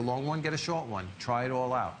 Get a long one, get a short one. Try it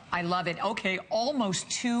all out. I love it. Okay, almost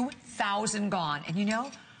 2,000 gone. And you know,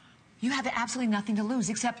 You have absolutely nothing to lose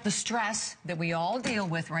except the stress that we all deal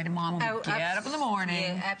with, right, Mom? When we get up in the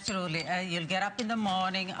morning. Yeah, absolutely. You'll get up in the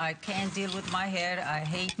morning. I can't deal with my hair. I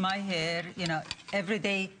hate my hair. You know, every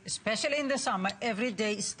day, especially in the summer, every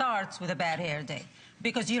day starts with a bad hair day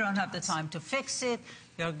because you don't have the time to fix it.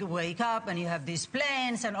 You wake up and you have these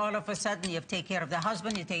plans, and all of a sudden you have to take care of the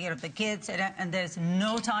husband, you take care of the kids, and there's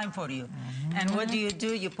no time for you. And what do?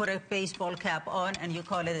 You put a baseball cap on and you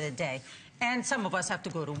call it a day. And some of us have to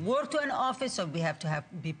go to work to an office, so we have to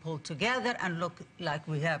be pulled together and look like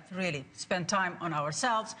we have really spent time on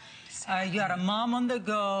ourselves. You are a mom on the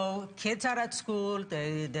go, kids are at school,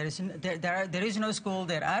 there is no school,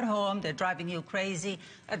 they're at home, they're driving you crazy.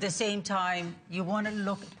 At the same time, you want to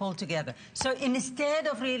look pulled together. So instead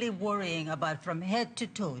of really worrying about from head to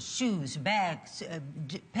toe, shoes, bags,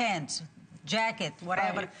 pants, jacket,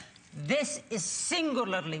 whatever, this is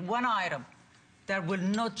singularly one item that will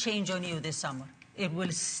not change on you this summer. It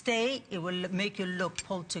will stay, it will make you look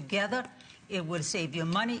pulled together, it will save you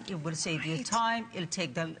money, it will save you time,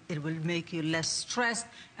 it will make you less stressed,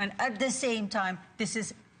 and at the same time, this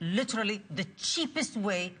is literally the cheapest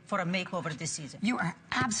way for a makeover this season. You are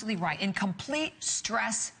absolutely right. In complete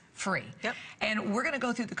stress-free. Yep. And we're going to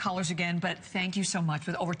go through the colors again, but thank you so much.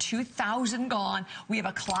 With over 2,000 gone, we have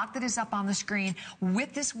a clock that is up on the screen.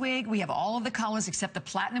 With this wig, we have all of the colors except the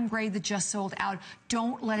platinum gray that just sold out.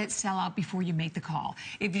 Don't let it sell out before you make the call.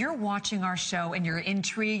 If you're watching our show and you're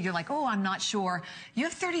intrigued, you're like, oh, I'm not sure, you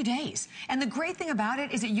have 30 days. And the great thing about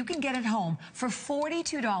it is that you can get it home for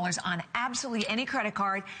 $42 on absolutely any credit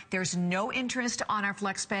card. There's no interest on our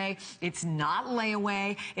FlexPay. It's not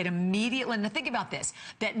layaway. It immediately, and think about this,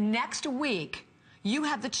 that next week, you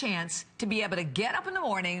have the chance to be able to get up in the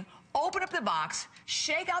morning, open up the box,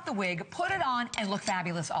 shake out the wig, put it on, and look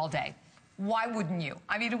fabulous all day. Why wouldn't you?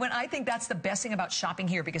 I mean, I think that's the best thing about shopping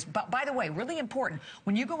here because, by the way, really important,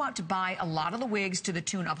 when you go out to buy a lot of the wigs to the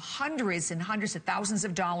tune of hundreds and hundreds of thousands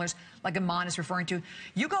of dollars, like Iman is referring to,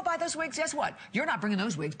 you go buy those wigs, guess what? You're not bringing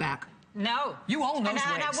those wigs back. No. You own those wigs.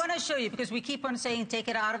 And I want to show you, because we keep on saying, take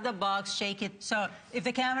it out of the box, shake it. So if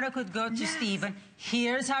the camera could go to Stephen,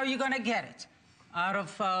 here's how you're going to get it. Out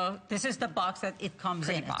of, this is the box that it comes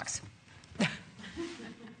in. Box.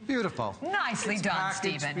 Beautiful. Nicely done,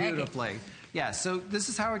 Stephen. Beautifully. Okay. Yeah, so this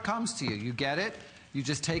is how it comes to you. You get it, you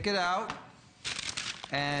just take it out,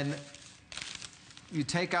 and you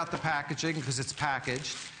take out the packaging because it's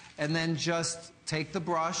packaged, and then just take the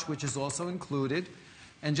brush, which is also included,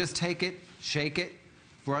 and just take it, shake it,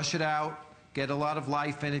 brush it out, get a lot of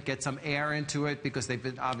life in it, get some air into it because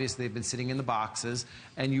obviously they've been sitting in the boxes,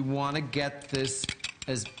 and you want to get this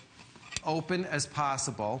as open as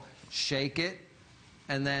possible, shake it,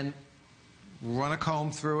 and then run a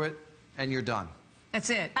comb through it, and you're done. That's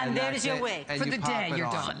it. And there's your wig. For the day,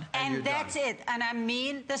 you're done. And that's it. And I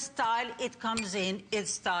mean the style it comes in,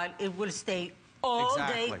 its style, it will stay all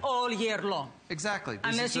day, all year long. Exactly.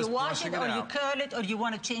 Unless you wash it or you curl it or you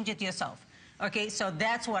want to change it yourself. Okay, so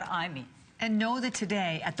that's what I mean. And know that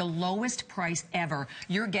today, at the lowest price ever,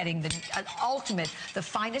 you're getting the ultimate, the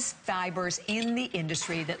finest fibers in the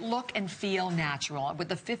industry that look and feel natural with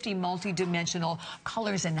the 50 multi-dimensional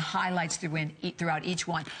colors and highlights throughout each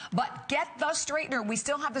one. But get the straightener. We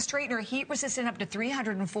still have the straightener, heat resistant up to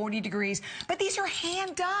 340 degrees. But these are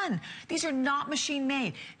hand done. These are not machine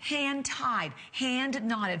made. Hand tied, hand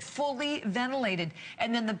knotted, fully ventilated.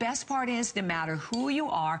 And then the best part is, no matter who you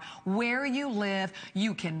are, where you live,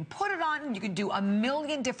 you can put it on. You can do a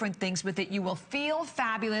million different things with it. You will feel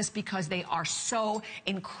fabulous because they are so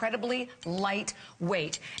incredibly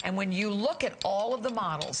lightweight. And when you look at all of the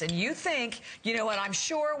models and you think, you know what, I'm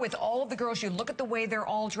sure with all of the girls, you look at the way they're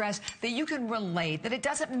all dressed, that you can relate, that it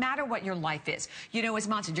doesn't matter what your life is. You know, as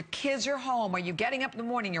Mom said, your kids are home, or you're getting up in the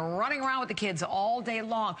morning, you're running around with the kids all day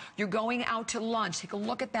long, you're going out to lunch. Take a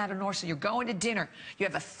look at that, and also you're going to dinner. You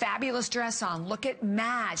have a fabulous dress on. Look at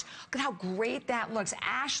Madge. Look at how great that looks.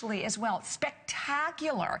 Ashley as well.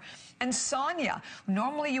 Spectacular. And Sonia,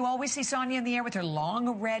 normally you always see Sonia in the air with her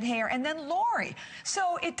long red hair, and then Lori.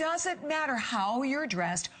 So it doesn't matter how you're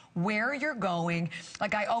dressed, where you're going.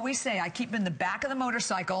 Like I always say, I keep them in the back of the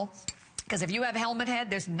motorcycle, because if you have helmet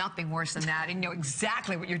head, there's nothing worse than that. And you know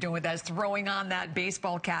exactly what you're doing with that, is throwing on that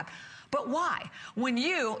baseball cap. But why? When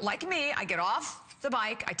you, like me, I get off the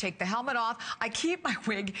bike, I take the helmet off, I keep my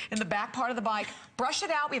wig in the back part of the bike, brush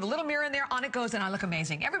it out, we have a little mirror in there, on it goes, and I look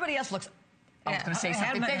amazing. Everybody else looks, I was going to say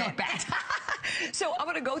something, they look bad. So I'm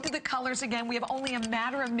going to go through the colors again. We have only a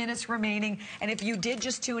matter of minutes remaining, and if you did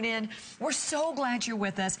just tune in, we're so glad you're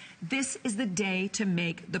with us. This is the day to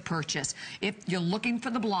make the purchase. If you're looking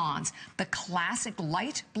for the blondes, the classic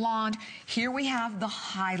light blonde, here we have the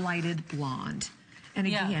highlighted blonde. And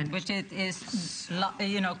Yeah, again, but it is,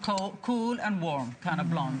 you know, cool and warm kind of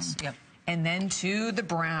blondes. Yep. and then to the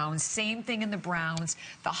browns. Same thing in the browns.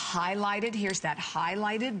 The highlighted, here's that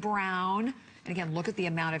highlighted brown. And again, look at the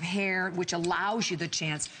amount of hair, which allows you the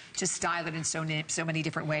chance to style it in so many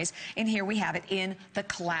different ways. And here we have it in the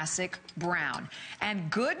classic brown. And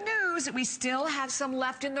good news, we still have some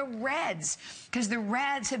left in the reds, because the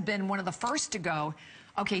reds have been one of the first to go.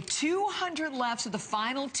 Okay, 200 left, so the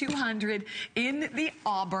final 200 in the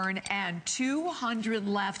auburn and 200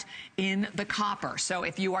 left in the copper. So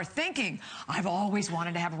if you are thinking, I've always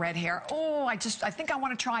wanted to have red hair, oh, I think I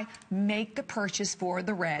want to try, make the purchase for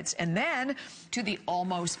the reds. And then to the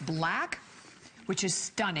almost black, which is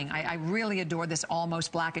stunning. I really adore this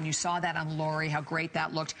almost black, and you saw that on Lori, how great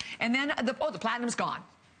that looked. And then, the platinum's gone.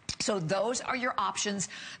 So those are your options.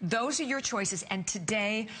 Those are your choices. And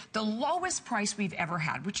today, the lowest price we've ever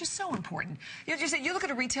had, which is so important. You look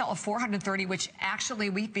at a retail of $430, which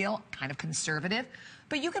actually we feel kind of conservative.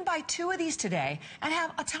 But you can buy 2 of these today and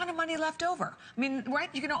have a ton of money left over. I mean, right?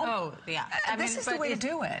 You can. Oh, yeah. This is the way to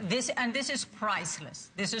do it. This is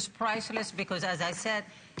priceless. This is priceless because, as I said,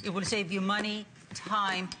 it will save you money,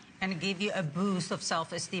 time, and give you a boost of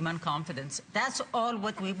self-esteem and confidence. That's all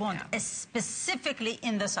what we want, specifically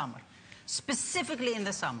in the summer. Specifically in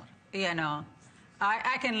the summer, you know.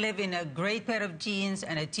 I can live in a great pair of jeans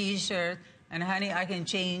and a T-shirt, and honey, I can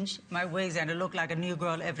change my wigs and look like a new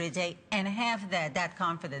girl every day and have that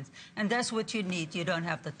confidence. And that's what you need. You don't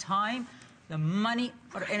have the time, the money,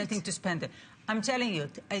 or anything to spend it. I'm telling you,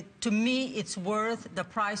 to me, it's worth the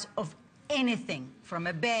price of anything, from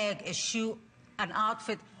a bag, a shoe, an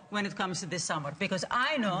outfit, when it comes to this summer, because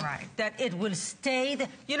I know that it will stay.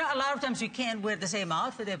 You know, a lot of times you can't wear the same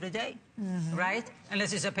outfit every day, right?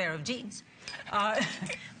 Unless it's a pair of jeans. But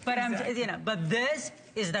you know, but this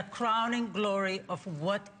is the crowning glory of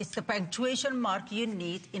what is the punctuation mark you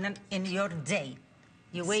need in your day.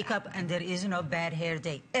 You wake up and there is no bad hair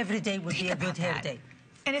day. Every day would be a good hair day.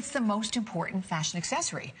 And it's the most important fashion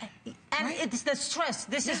accessory. And it's the stress.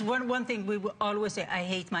 This is one thing we will always say, I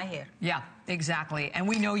hate my hair. Yeah, exactly. And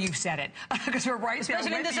we know you've said it, because we're right there with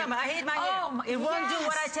you. Especially in the summer. I hate my hair. It won't do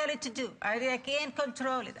what I tell it to do. I can't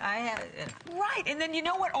control it. Right. And then you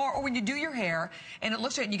know what? Or when you do your hair, and it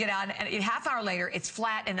looks good, and you get out, and a half hour later, it's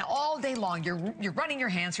flat, and all day long, you're running your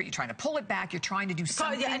hands through it. You're trying to pull it back. You're trying to do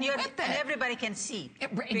something and everybody can see.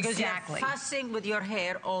 Because you're fussing with your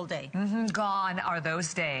hair all day. Gone are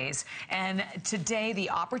those days. And today, the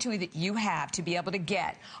opportunity that you have to be able to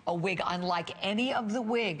get a wig unlike any of the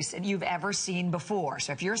wigs that you've ever seen before.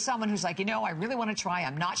 So if you're someone who's like, you know, I really want to try,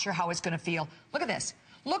 I'm not sure how it's going to feel. Look at this.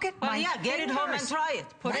 Look at my get it home and try it.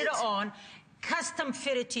 Put it on. Custom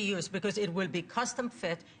fitted to use, because it will be custom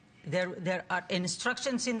fit. There are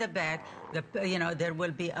instructions in the bag. You know, there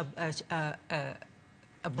will be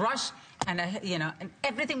a brush and and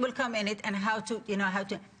everything will come in it, and how to,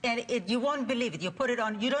 and you won't believe it. You put it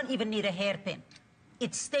on, you don't even need a hairpin.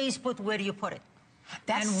 It stays put where you put it.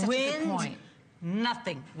 That's such a good point.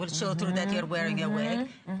 Nothing will show through that you're wearing a wig.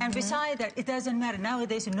 And besides that, it doesn't matter.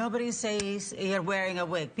 Nowadays, nobody says you're wearing a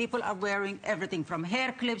wig. People are wearing everything from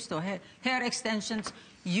hair clips to hair extensions,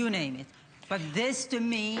 you name it. But this, to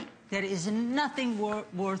me, there is nothing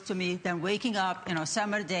worth to me than waking up in a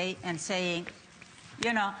summer day and saying,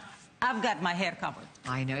 I've got my hair covered.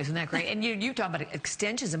 I know, isn't that great? And you talk about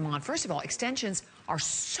extensions, Iman. First of all, extensions are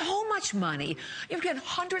so much money. You've got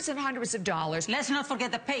hundreds and hundreds of dollars. Let's not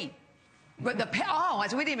forget the pain. But the pain,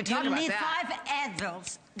 we didn't even talk about that. You need 5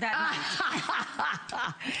 Advils that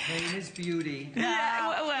night. Pain is beauty.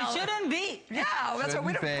 Yeah, well, it shouldn't be. Yeah, that's what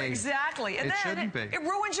we don't. Exactly. And then it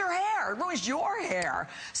ruins your hair. It ruins your hair.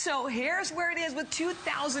 So here's where it is with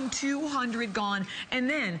 2,200 gone. And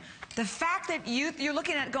then the fact that you're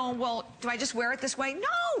looking at it going, well, do I just wear it this way?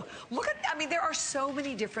 No. Look at, there are so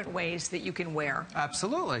many different ways that you can wear.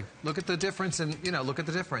 Absolutely. Look at the difference, and look at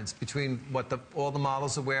the difference between what all the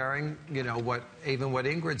models are wearing, even what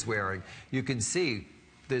Ingrid's wearing. You can see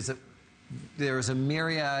there is a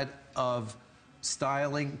myriad of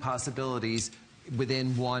styling possibilities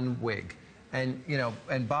within one wig. And,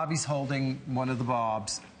 and Bobby's holding one of the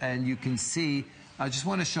bobs, and you can see, I just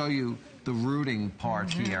want to show you the rooting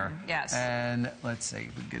part here. Yes. And let's see,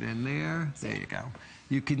 we get in there. There you go.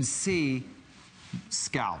 You can see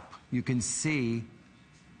scalp. You can see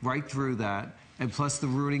right through that. And plus the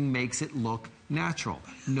rooting makes it look natural.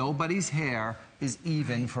 Nobody's hair is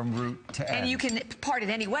even from root to end. And you can part it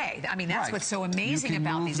any way. That's what's so amazing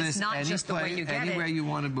about these. It's not just the way you get it. Any way you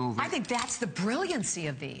want to move it. I think that's the brilliancy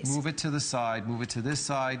of these. Move it to the side. Move it to this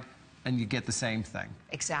side. and you get the same thing.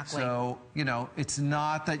 Exactly. So, you know, it's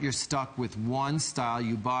not that you're stuck with one style.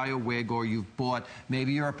 You buy a wig or you've bought,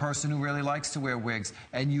 maybe you're a person who really likes to wear wigs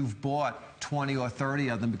and you've bought 20 or 30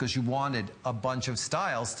 of them because you wanted a bunch of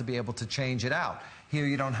styles to be able to change it out. Here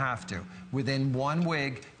you don't have to. Within one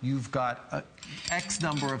wig, you've got X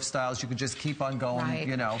number of styles. You can just keep on going,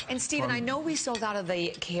 you know. And Stephen, I know we sold out of the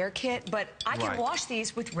care kit, but I can wash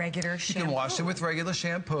these with regular shampoo. You can wash it with regular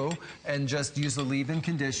shampoo and just use a leave-in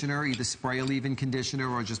conditioner, either spray a leave-in conditioner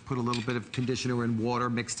or just put a little bit of conditioner and water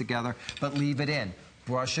mixed together, but leave it in.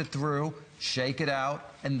 Brush it through, shake it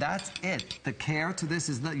out, and that's it. The care to this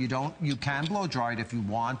is that you can blow dry it if you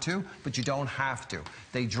want to, but you don't have to.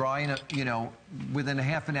 They dry in you know, within a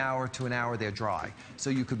half an hour to an hour, they're dry. So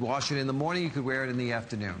you could wash it in the morning, you could wear it in the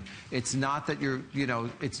afternoon. It's not that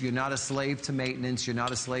you're not a slave to maintenance, you're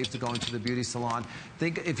not a slave to going to the beauty salon.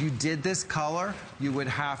 Think if you did this color, you would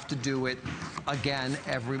have to do it again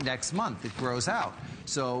next month. It grows out.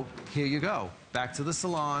 So here you go. Back to the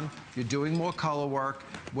salon, you're doing more color work.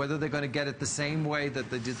 Whether they're going to get it the same way that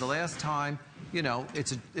they did the last time, you know,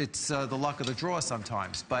 it's the luck of the draw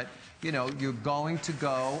sometimes. But, you know, you're going to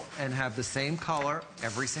go and have the same color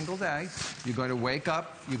every single day. You're going to wake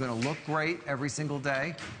up, you're going to look great every single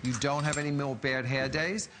day. You don't have any more bad hair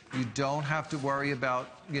days. You don't have to worry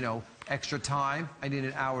about, you know, extra time. I need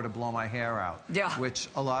an hour to blow my hair out, which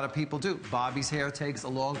a lot of people do. Bobby's hair takes a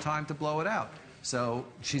long time to blow it out. So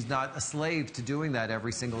she's not a slave to doing that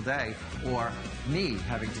every single day, or me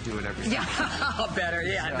having to do it every single day. Better,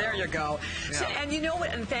 so, there you go. Yeah. So, and you know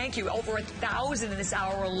what, and thank you, over 1,000 in this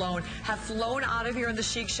hour alone have flown out of here in the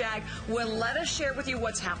Chic Shack. Well, let us share with you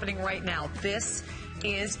what's happening right now. This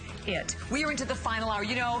is it. We are into the final hour.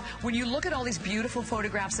 You know, when you look at all these beautiful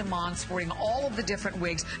photographs of Iman sporting all of the different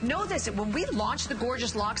wigs, know this, that when we launched the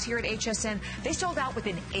Gorgeous Locks here at HSN, they sold out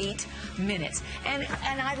within 8 minutes. And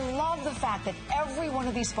I love the fact that every one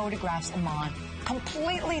of these photographs, Iman,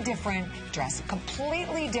 completely different dress,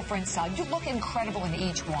 completely different style. You look incredible in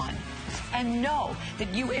each one. And know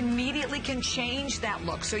that you immediately can change that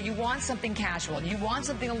look. So you want something casual, you want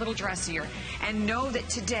something a little dressier, and know that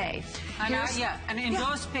today. And in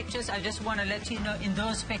those pictures, I just want to let you know, in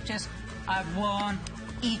those pictures, I've worn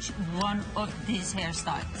each one of these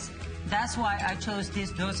hairstyles. That's why I chose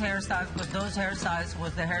those hairstyles, because those hairstyles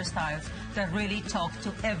was the hairstyles that really talk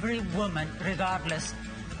to every woman, regardless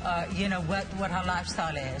you know, what her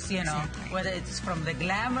lifestyle is, you know, whether it's from the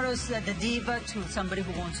glamorous, the diva, to somebody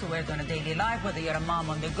who wants to wear it on a daily life, whether you're a mom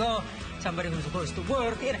on the go, somebody who's supposed to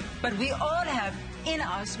work, you know. But we all have, in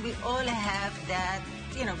us, we all have that,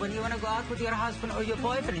 you know, when you want to go out with your husband or your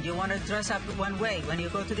boyfriend, you want to dress up one way. When you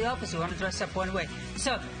go to the office, you want to dress up one way.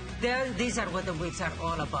 So these are what the wigs are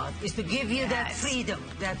all about, is to give you that freedom,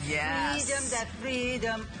 that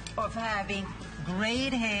freedom of having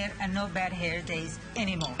great hair and no bad hair days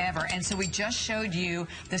anymore. Ever. And so we just showed you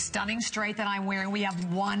the stunning straight that I'm wearing. We have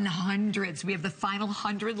 100s. We have the final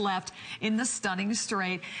 100 left in the stunning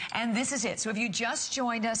straight. And this is it. So if you just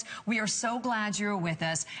joined us, we are so glad you're with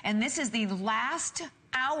us. And this is the last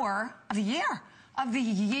hour of the year.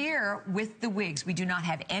 With the wigs. We do not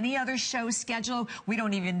have any other shows scheduled. We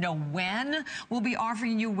don't even know when we'll be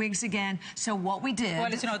offering you wigs again. So what we did...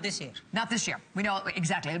 Well, it's not this year. Not this year. We know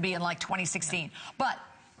exactly. It'll be in like 2016. But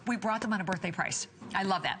we brought them on a birthday price. I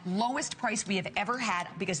love that. Lowest price we have ever had,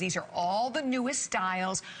 because these are all the newest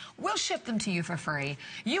styles. We'll ship them to you for free.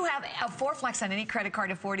 You have a 4Flex on any credit card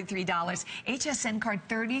of $43. HSN card,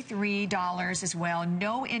 $33 as well.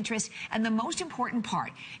 No interest. And the most important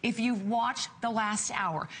part, if you've watched the last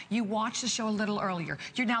hour, you watched the show a little earlier,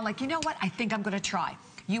 you're now like, you know what? I think I'm going to try.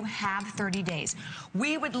 You have 30 days.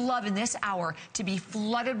 We would love in this hour to be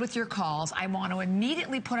flooded with your calls. I want to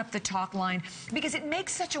immediately put up the talk line, because it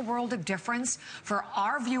makes such a world of difference for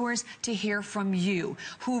our viewers to hear from you.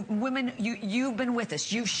 Women, you've been with us.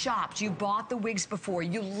 You've shopped. You bought the wigs before.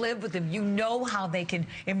 You live with them. You know how they can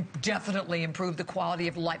definitely improve the quality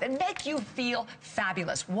of life and make you feel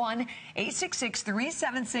fabulous.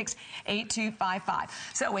 1-866-376-8255.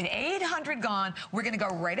 So with 800 gone, we're going to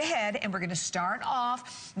go right ahead and we're going to start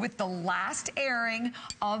off with the last airing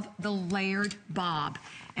of the layered bob.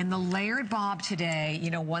 And the layered bob today,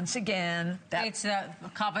 you know, once again... It's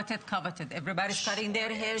coveted. Everybody's cutting their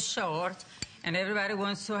hair short, and everybody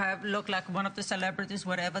wants to look like one of the celebrities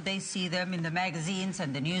wherever they see them in the magazines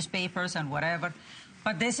and the newspapers and whatever.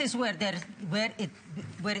 But this is where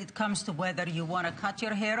it comes to whether you want to cut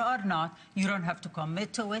your hair or not. You don't have to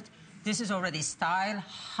commit to it. This is already styled,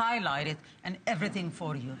 highlighted, and everything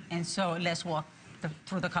for you. And so let's walk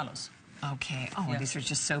through the colors. Okay. Oh, these are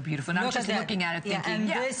just so beautiful. And I'm just looking at it thinking,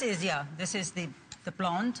 this is the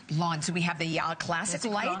blonde. Blonde. So we have the classic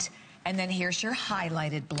light. Blonde. And then here's your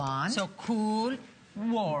highlighted blonde. So cool,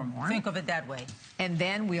 warm. Think of it that way. And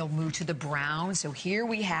then we'll move to the brown. So here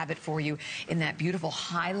we have it for you in that beautiful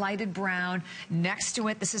highlighted brown. Next to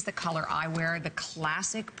it, this is the color I wear, the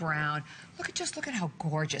classic brown. Just look at how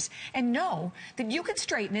gorgeous. And know that you can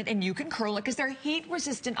straighten it and you can curl it because they're heat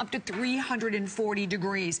resistant up to 340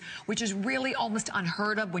 degrees, which is really almost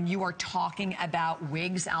unheard of when you are talking about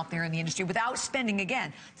wigs out there in the industry without spending,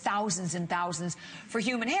 again, thousands and thousands for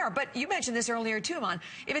human hair. But you mentioned this earlier too, Iman.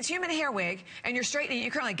 If it's human hair wig and you're straightening it,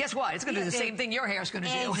 you're curling, guess what? It's going to do the same thing your hair is going to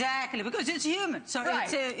do. Exactly, because it's humid. So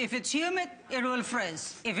if it's humid, it will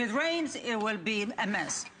frizz. If it rains, it will be a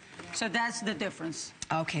mess. So that's the difference.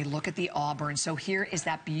 Okay, look at the auburn. So here is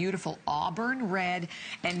that beautiful auburn red,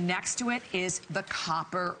 and next to it is the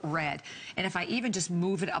copper red. And if I even just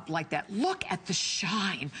move it up like that, look at the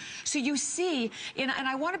shine. So you see, and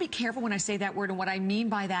I want to be careful when I say that word, and what I mean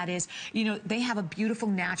by that is, you know, they have a beautiful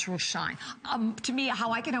natural shine. To me,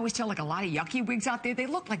 how I can always tell, like a lot of yucky wigs out there, they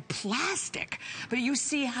look like plastic. But you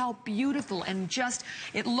see how beautiful and just,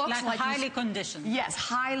 it looks like highly conditioned. Yes,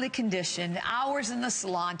 highly conditioned. Hours in the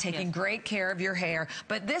salon, taking great care of your hair.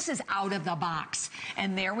 But this is out of the box.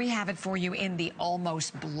 And there we have it for you in the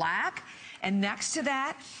almost black. And next to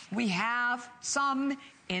that, we have some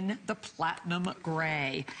in the platinum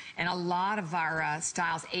gray. And a lot of our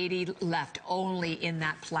styles, 80 left only in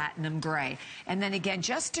that platinum gray. And then again,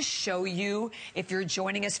 just to show you, if you're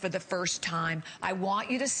joining us for the first time, I want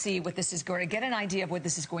you to see what this is going to, get an idea of what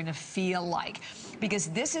this is going to feel like. Because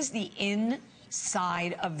this is the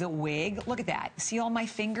inside of the wig. Look at that. See all my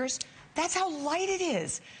fingers? That's how light it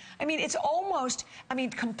is. I mean, it's almost,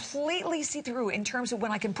 completely see-through in terms of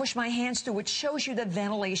when I can push my hands through, which shows you the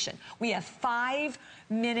ventilation. We have 5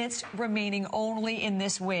 minutes remaining only in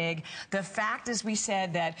this wig. The fact is, we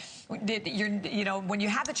said that you know, when you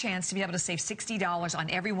have the chance to be able to save $60 on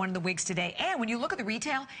every one of the wigs today, and when you look at the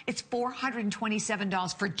retail, it's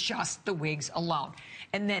 $427 for just the wigs alone.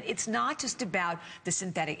 And then it's not just about the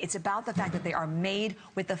synthetic, it's about the fact that they are made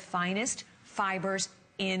with the finest fibers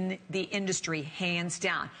in the industry, hands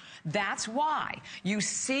down. That's why you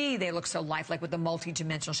see they look so lifelike with the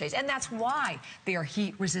multi-dimensional shades. And that's why they are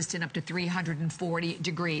heat resistant up to 340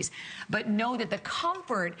 degrees. But know that the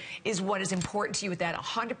comfort is what is important to you with that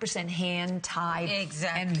 100% hand-tied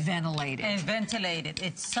and ventilated. And ventilated.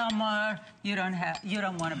 It's summer. You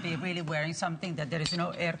don't want to be really wearing something that there is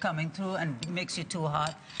no air coming through and makes you too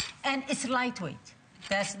hot. And it's lightweight.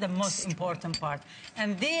 That's the most important part.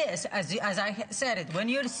 And this, as I said it, when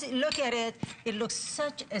you look at it, it looks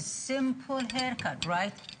such a simple haircut,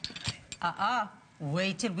 right?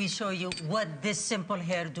 Wait till we show you what this simple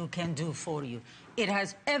hairdo can do for you. It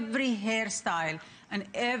has every hairstyle, and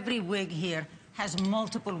every wig here has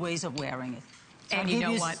multiple ways of wearing it. So and you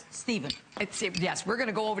know what? Stephen. Yes, we're going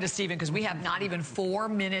to go over to Stephen because we have not even 4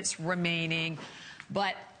 minutes remaining.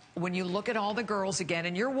 But when you look at all the girls again,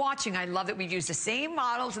 and you're watching, I love that we've used the same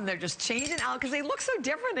models and they're just changing out because they look so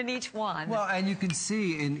different in each one. Well, and you can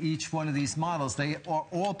see in each one of these models, they are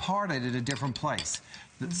all parted at a different place.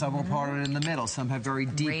 Some are parted in the middle. Some have very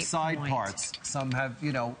deep side parts. Some have,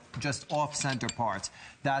 you know, just off-center parts.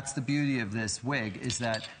 That's the beauty of this wig, is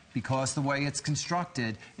that because the way it's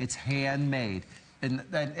constructed, it's handmade. And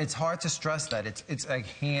it's hard to stress that. It's a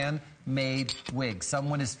handmade wig.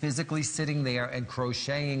 Someone is physically sitting there and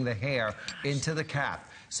crocheting the hair into the cap.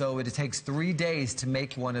 So it takes 3 days to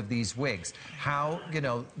make one of these wigs. How, you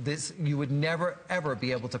know, this, you would never, ever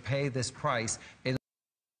be able to pay this price in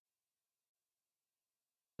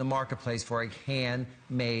the marketplace for a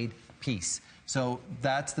handmade piece. So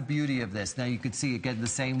that's the beauty of this. Now you can see, again, the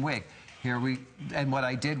same wig. And what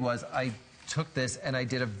I did was I took this and I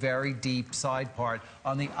did a very deep side part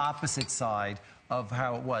on the opposite side of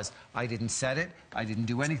how it was. I didn't set it. I didn't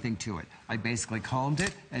do anything to it. I basically combed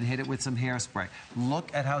it and hit it with some hairspray.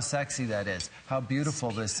 Look at how sexy that is, how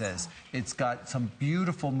beautiful this is. It's got some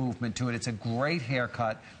beautiful movement to it. It's a great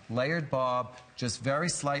haircut, layered bob, just very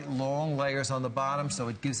slight long layers on the bottom, so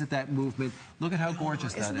it gives it that movement. Look at how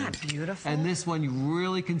gorgeous that is. Isn't that beautiful? And this one, you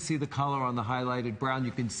really can see the color on the highlighted brown.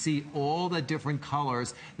 You can see all the different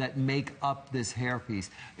colors that make up this hairpiece.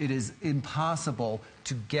 It is impossible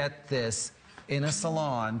to get this in a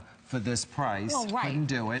salon for this price. Well, right. Couldn't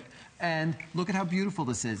do it. And look at how beautiful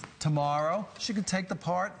this is. Tomorrow, she could take the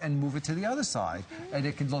part and move it to the other side, and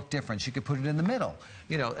it could look different. She could put it in the middle.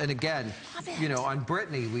 You know, and again, you know, on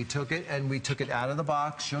Brittany, we took it out of the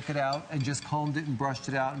box, shook it out, and just combed it and brushed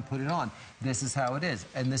it out and put it on. This is how it is.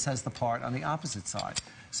 And this has the part on the opposite side.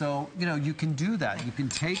 So, you know, you can do that. You can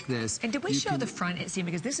take this. And did we show the front, see,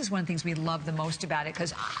 because this is one of the things we love the most about it,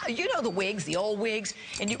 because you know the wigs, the old wigs,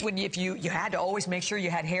 and if you had to always make sure you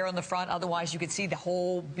had hair on the front, otherwise you could see the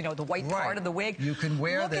whole, you know, the white part of the wig. You can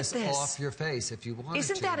wear this off your face if you wanted to.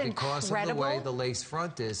 Isn't that because incredible? of the way the lace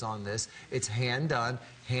front is on this. It's hand done,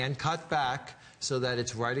 hand cut back, so that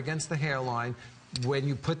it's right against the hairline. When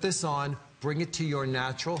you put this on, bring it to your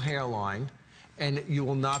natural hairline, and you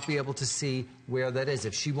will not be able to see where that is.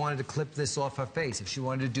 If she wanted to clip this off her face, if she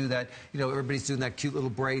wanted to do that, you know, everybody's doing that cute little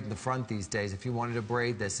braid in the front these days. If you wanted to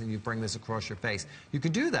braid this and you bring this across your face, you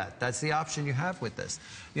could do that. That's the option you have with this.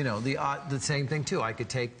 You know, the same thing too. I could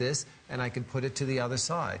take this and I could put it to the other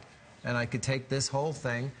side. And I could take this whole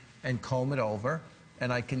thing and comb it over,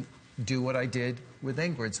 and I can do what I did with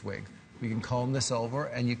Ingrid's wig. You can comb this over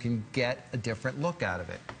and you can get a different look out of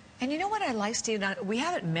it. And you know what I like, Steve? We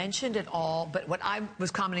haven't mentioned it all, but what I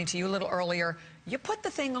was commenting to you a little earlier, you put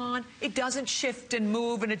the thing on, it doesn't shift and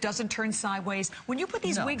move, and it doesn't turn sideways. When you put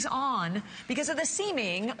these wigs on, because of the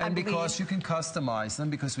seaming, and because you can customize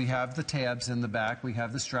them, because we have the tabs in the back, we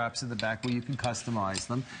have the straps in the back where you can customize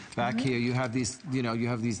them. Back here, you have these, you know, you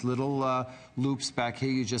have these little loops back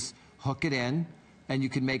here. You just hook it in, and you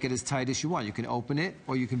can make it as tight as you want. You can open it,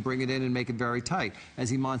 or you can bring it in and make it very tight.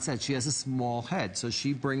 As Iman said, she has a small head, so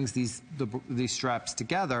she brings these straps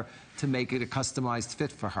together to make it a customized fit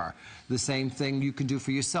for her. The same thing you can do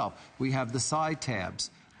for yourself. We have the side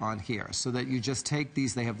tabs on here, so that you just take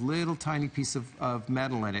these, they have little tiny piece of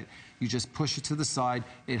metal in it. You just push it to the side,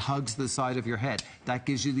 it hugs the side of your head. That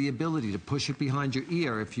gives you the ability to push it behind your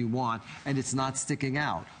ear if you want, and it's not sticking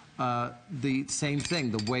out. The same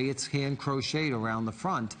thing, the way it's hand crocheted around the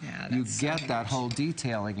front, you get that whole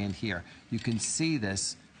detailing in here. You can see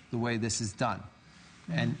this, the way this is done.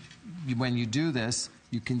 And when you do this,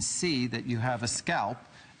 you can see that you have a scalp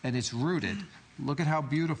and it's rooted. Look at how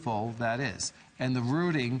beautiful that is. And the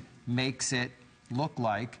rooting makes it look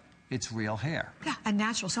like it's real hair. Yeah, and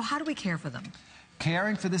natural. So how do we care for them?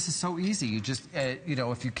 Caring for this is so easy. You just, you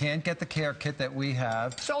know, if you can't get the care kit that we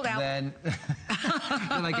have, sold out. Then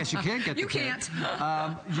I guess you can't get the kit. You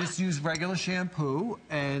can't. Just use regular shampoo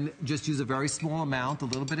and just use a very small amount, a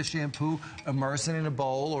little bit of shampoo, immerse it in a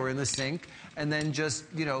bowl or in the sink, and then just,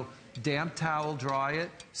 you know, damp towel dry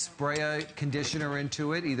it, spray a conditioner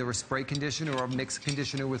into it, either a spray conditioner or a mixed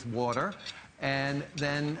conditioner with water, and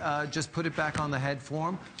then just put it back on the head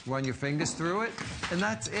form, run your fingers through it, and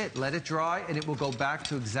that's it. Let it dry, and it will go back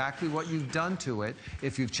to exactly what you've done to it.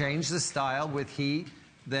 If you've changed the style with heat,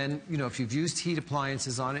 then, you know, if you've used heat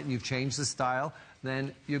appliances on it and you've changed the style,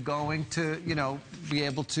 then you're going to, you know, be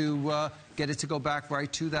able to get it to go back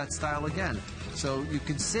right to that style again. So you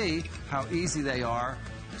can see how easy they are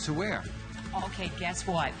to wear. Okay, guess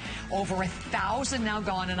what? Over 1,000 now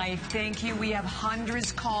gone, and I thank you. We have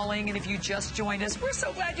hundreds calling, and if you just joined us, we're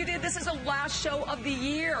so glad you did. This is the last show of the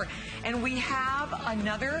year, and we have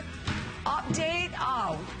another update.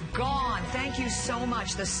 Oh, gone. Thank you so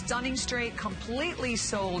much. The Stunning Straight completely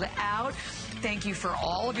sold out. Thank you for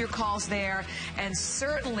all of your calls there. And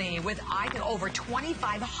certainly with, I think, over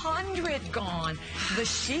 2,500 gone, the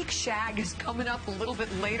Chic Shag is coming up a little bit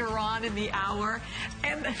later on in the hour.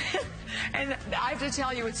 And I have to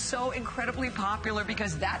tell you, it's so incredibly popular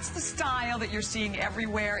because that's the style that you're seeing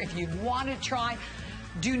everywhere. If you want to try,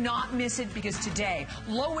 do not miss it, because today,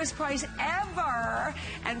 lowest price ever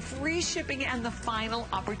and free shipping and the final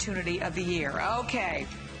opportunity of the year. Okay.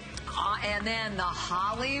 And then the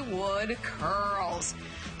Hollywood curls.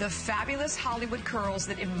 The fabulous Hollywood curls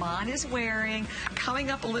that Iman is wearing, coming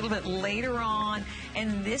up a little bit later on.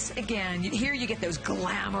 And this, again, here you get those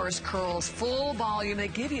glamorous curls, full volume. They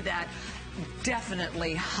give you that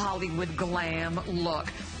definitely Hollywood glam look.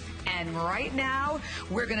 And right now,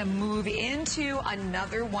 we're going to move into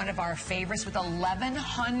another one of our favorites with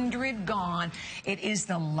 1,100 gone. It is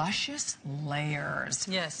the Luscious Layers.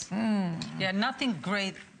 Yes. Yeah, nothing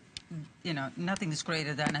great. You know, nothing is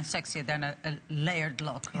greater than and sexier than a layered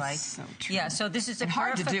look, right? It's so true. Yeah, so this is a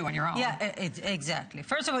hard perfect, to do on your own. Yeah, exactly.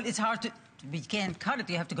 First of all, it's hard to, we can't cut it.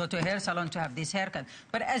 You have to go to a hair salon to have this haircut.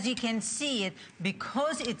 But as you can see it,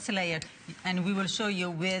 because it's layered, and we will show you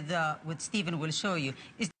with Stephen will show you,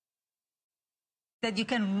 is that you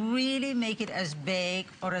can really make it as big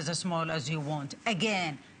or as small as you want.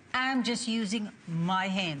 Again, I'm just using my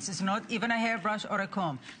hands. It's not even a hairbrush or a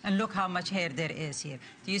comb. And look how much hair there is here.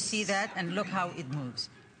 Do you see that? And look how it moves.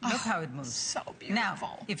 Look how it moves. So beautiful.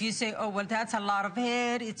 Now, if you say, oh, well, that's a lot of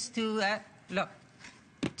hair, it's too... look,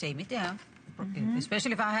 tame it down.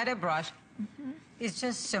 Especially if I had a brush. It's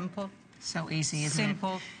just simple. So easy, isn't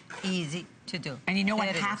Simple, easy to do. And you know what?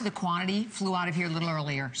 There it Half is. of the quantity flew out of here a little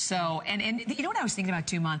earlier. So, and you know what I was thinking about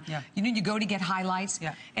too, Iman? Yeah. You know, you go to get highlights,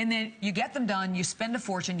 Yeah. and then you get them done, you spend a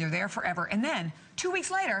fortune, you're there forever, and then 2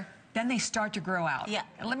 weeks later, then they start to grow out. Yeah.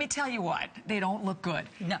 And let me tell you what, they don't look good.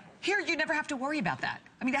 No. Here, you never have to worry about that.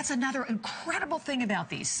 I mean, that's another incredible thing about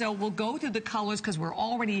these. So we'll go through the colors because we're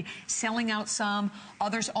already selling out some.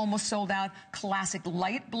 Others almost sold out. Classic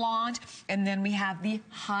light blonde. And then we have the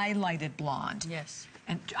highlighted blonde. Yes.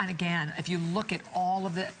 And again, if you look at all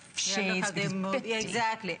of the shades, look how they move. 50.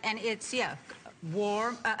 Exactly. And it's,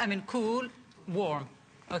 warm, cool, warm.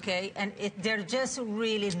 Okay, and they're just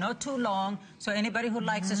really not too long. So anybody who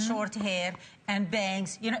likes a short hair and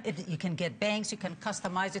bangs, you know, you can get bangs. You can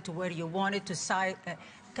customize it to where you want it to side,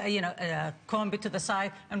 comb it to the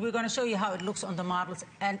side. And we're going to show you how it looks on the models.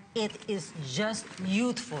 And it is just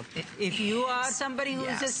youthful. If you are somebody who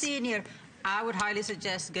is a senior, I would highly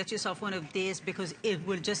suggest get yourself one of these because it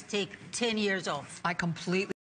will just take 10 years off. I completely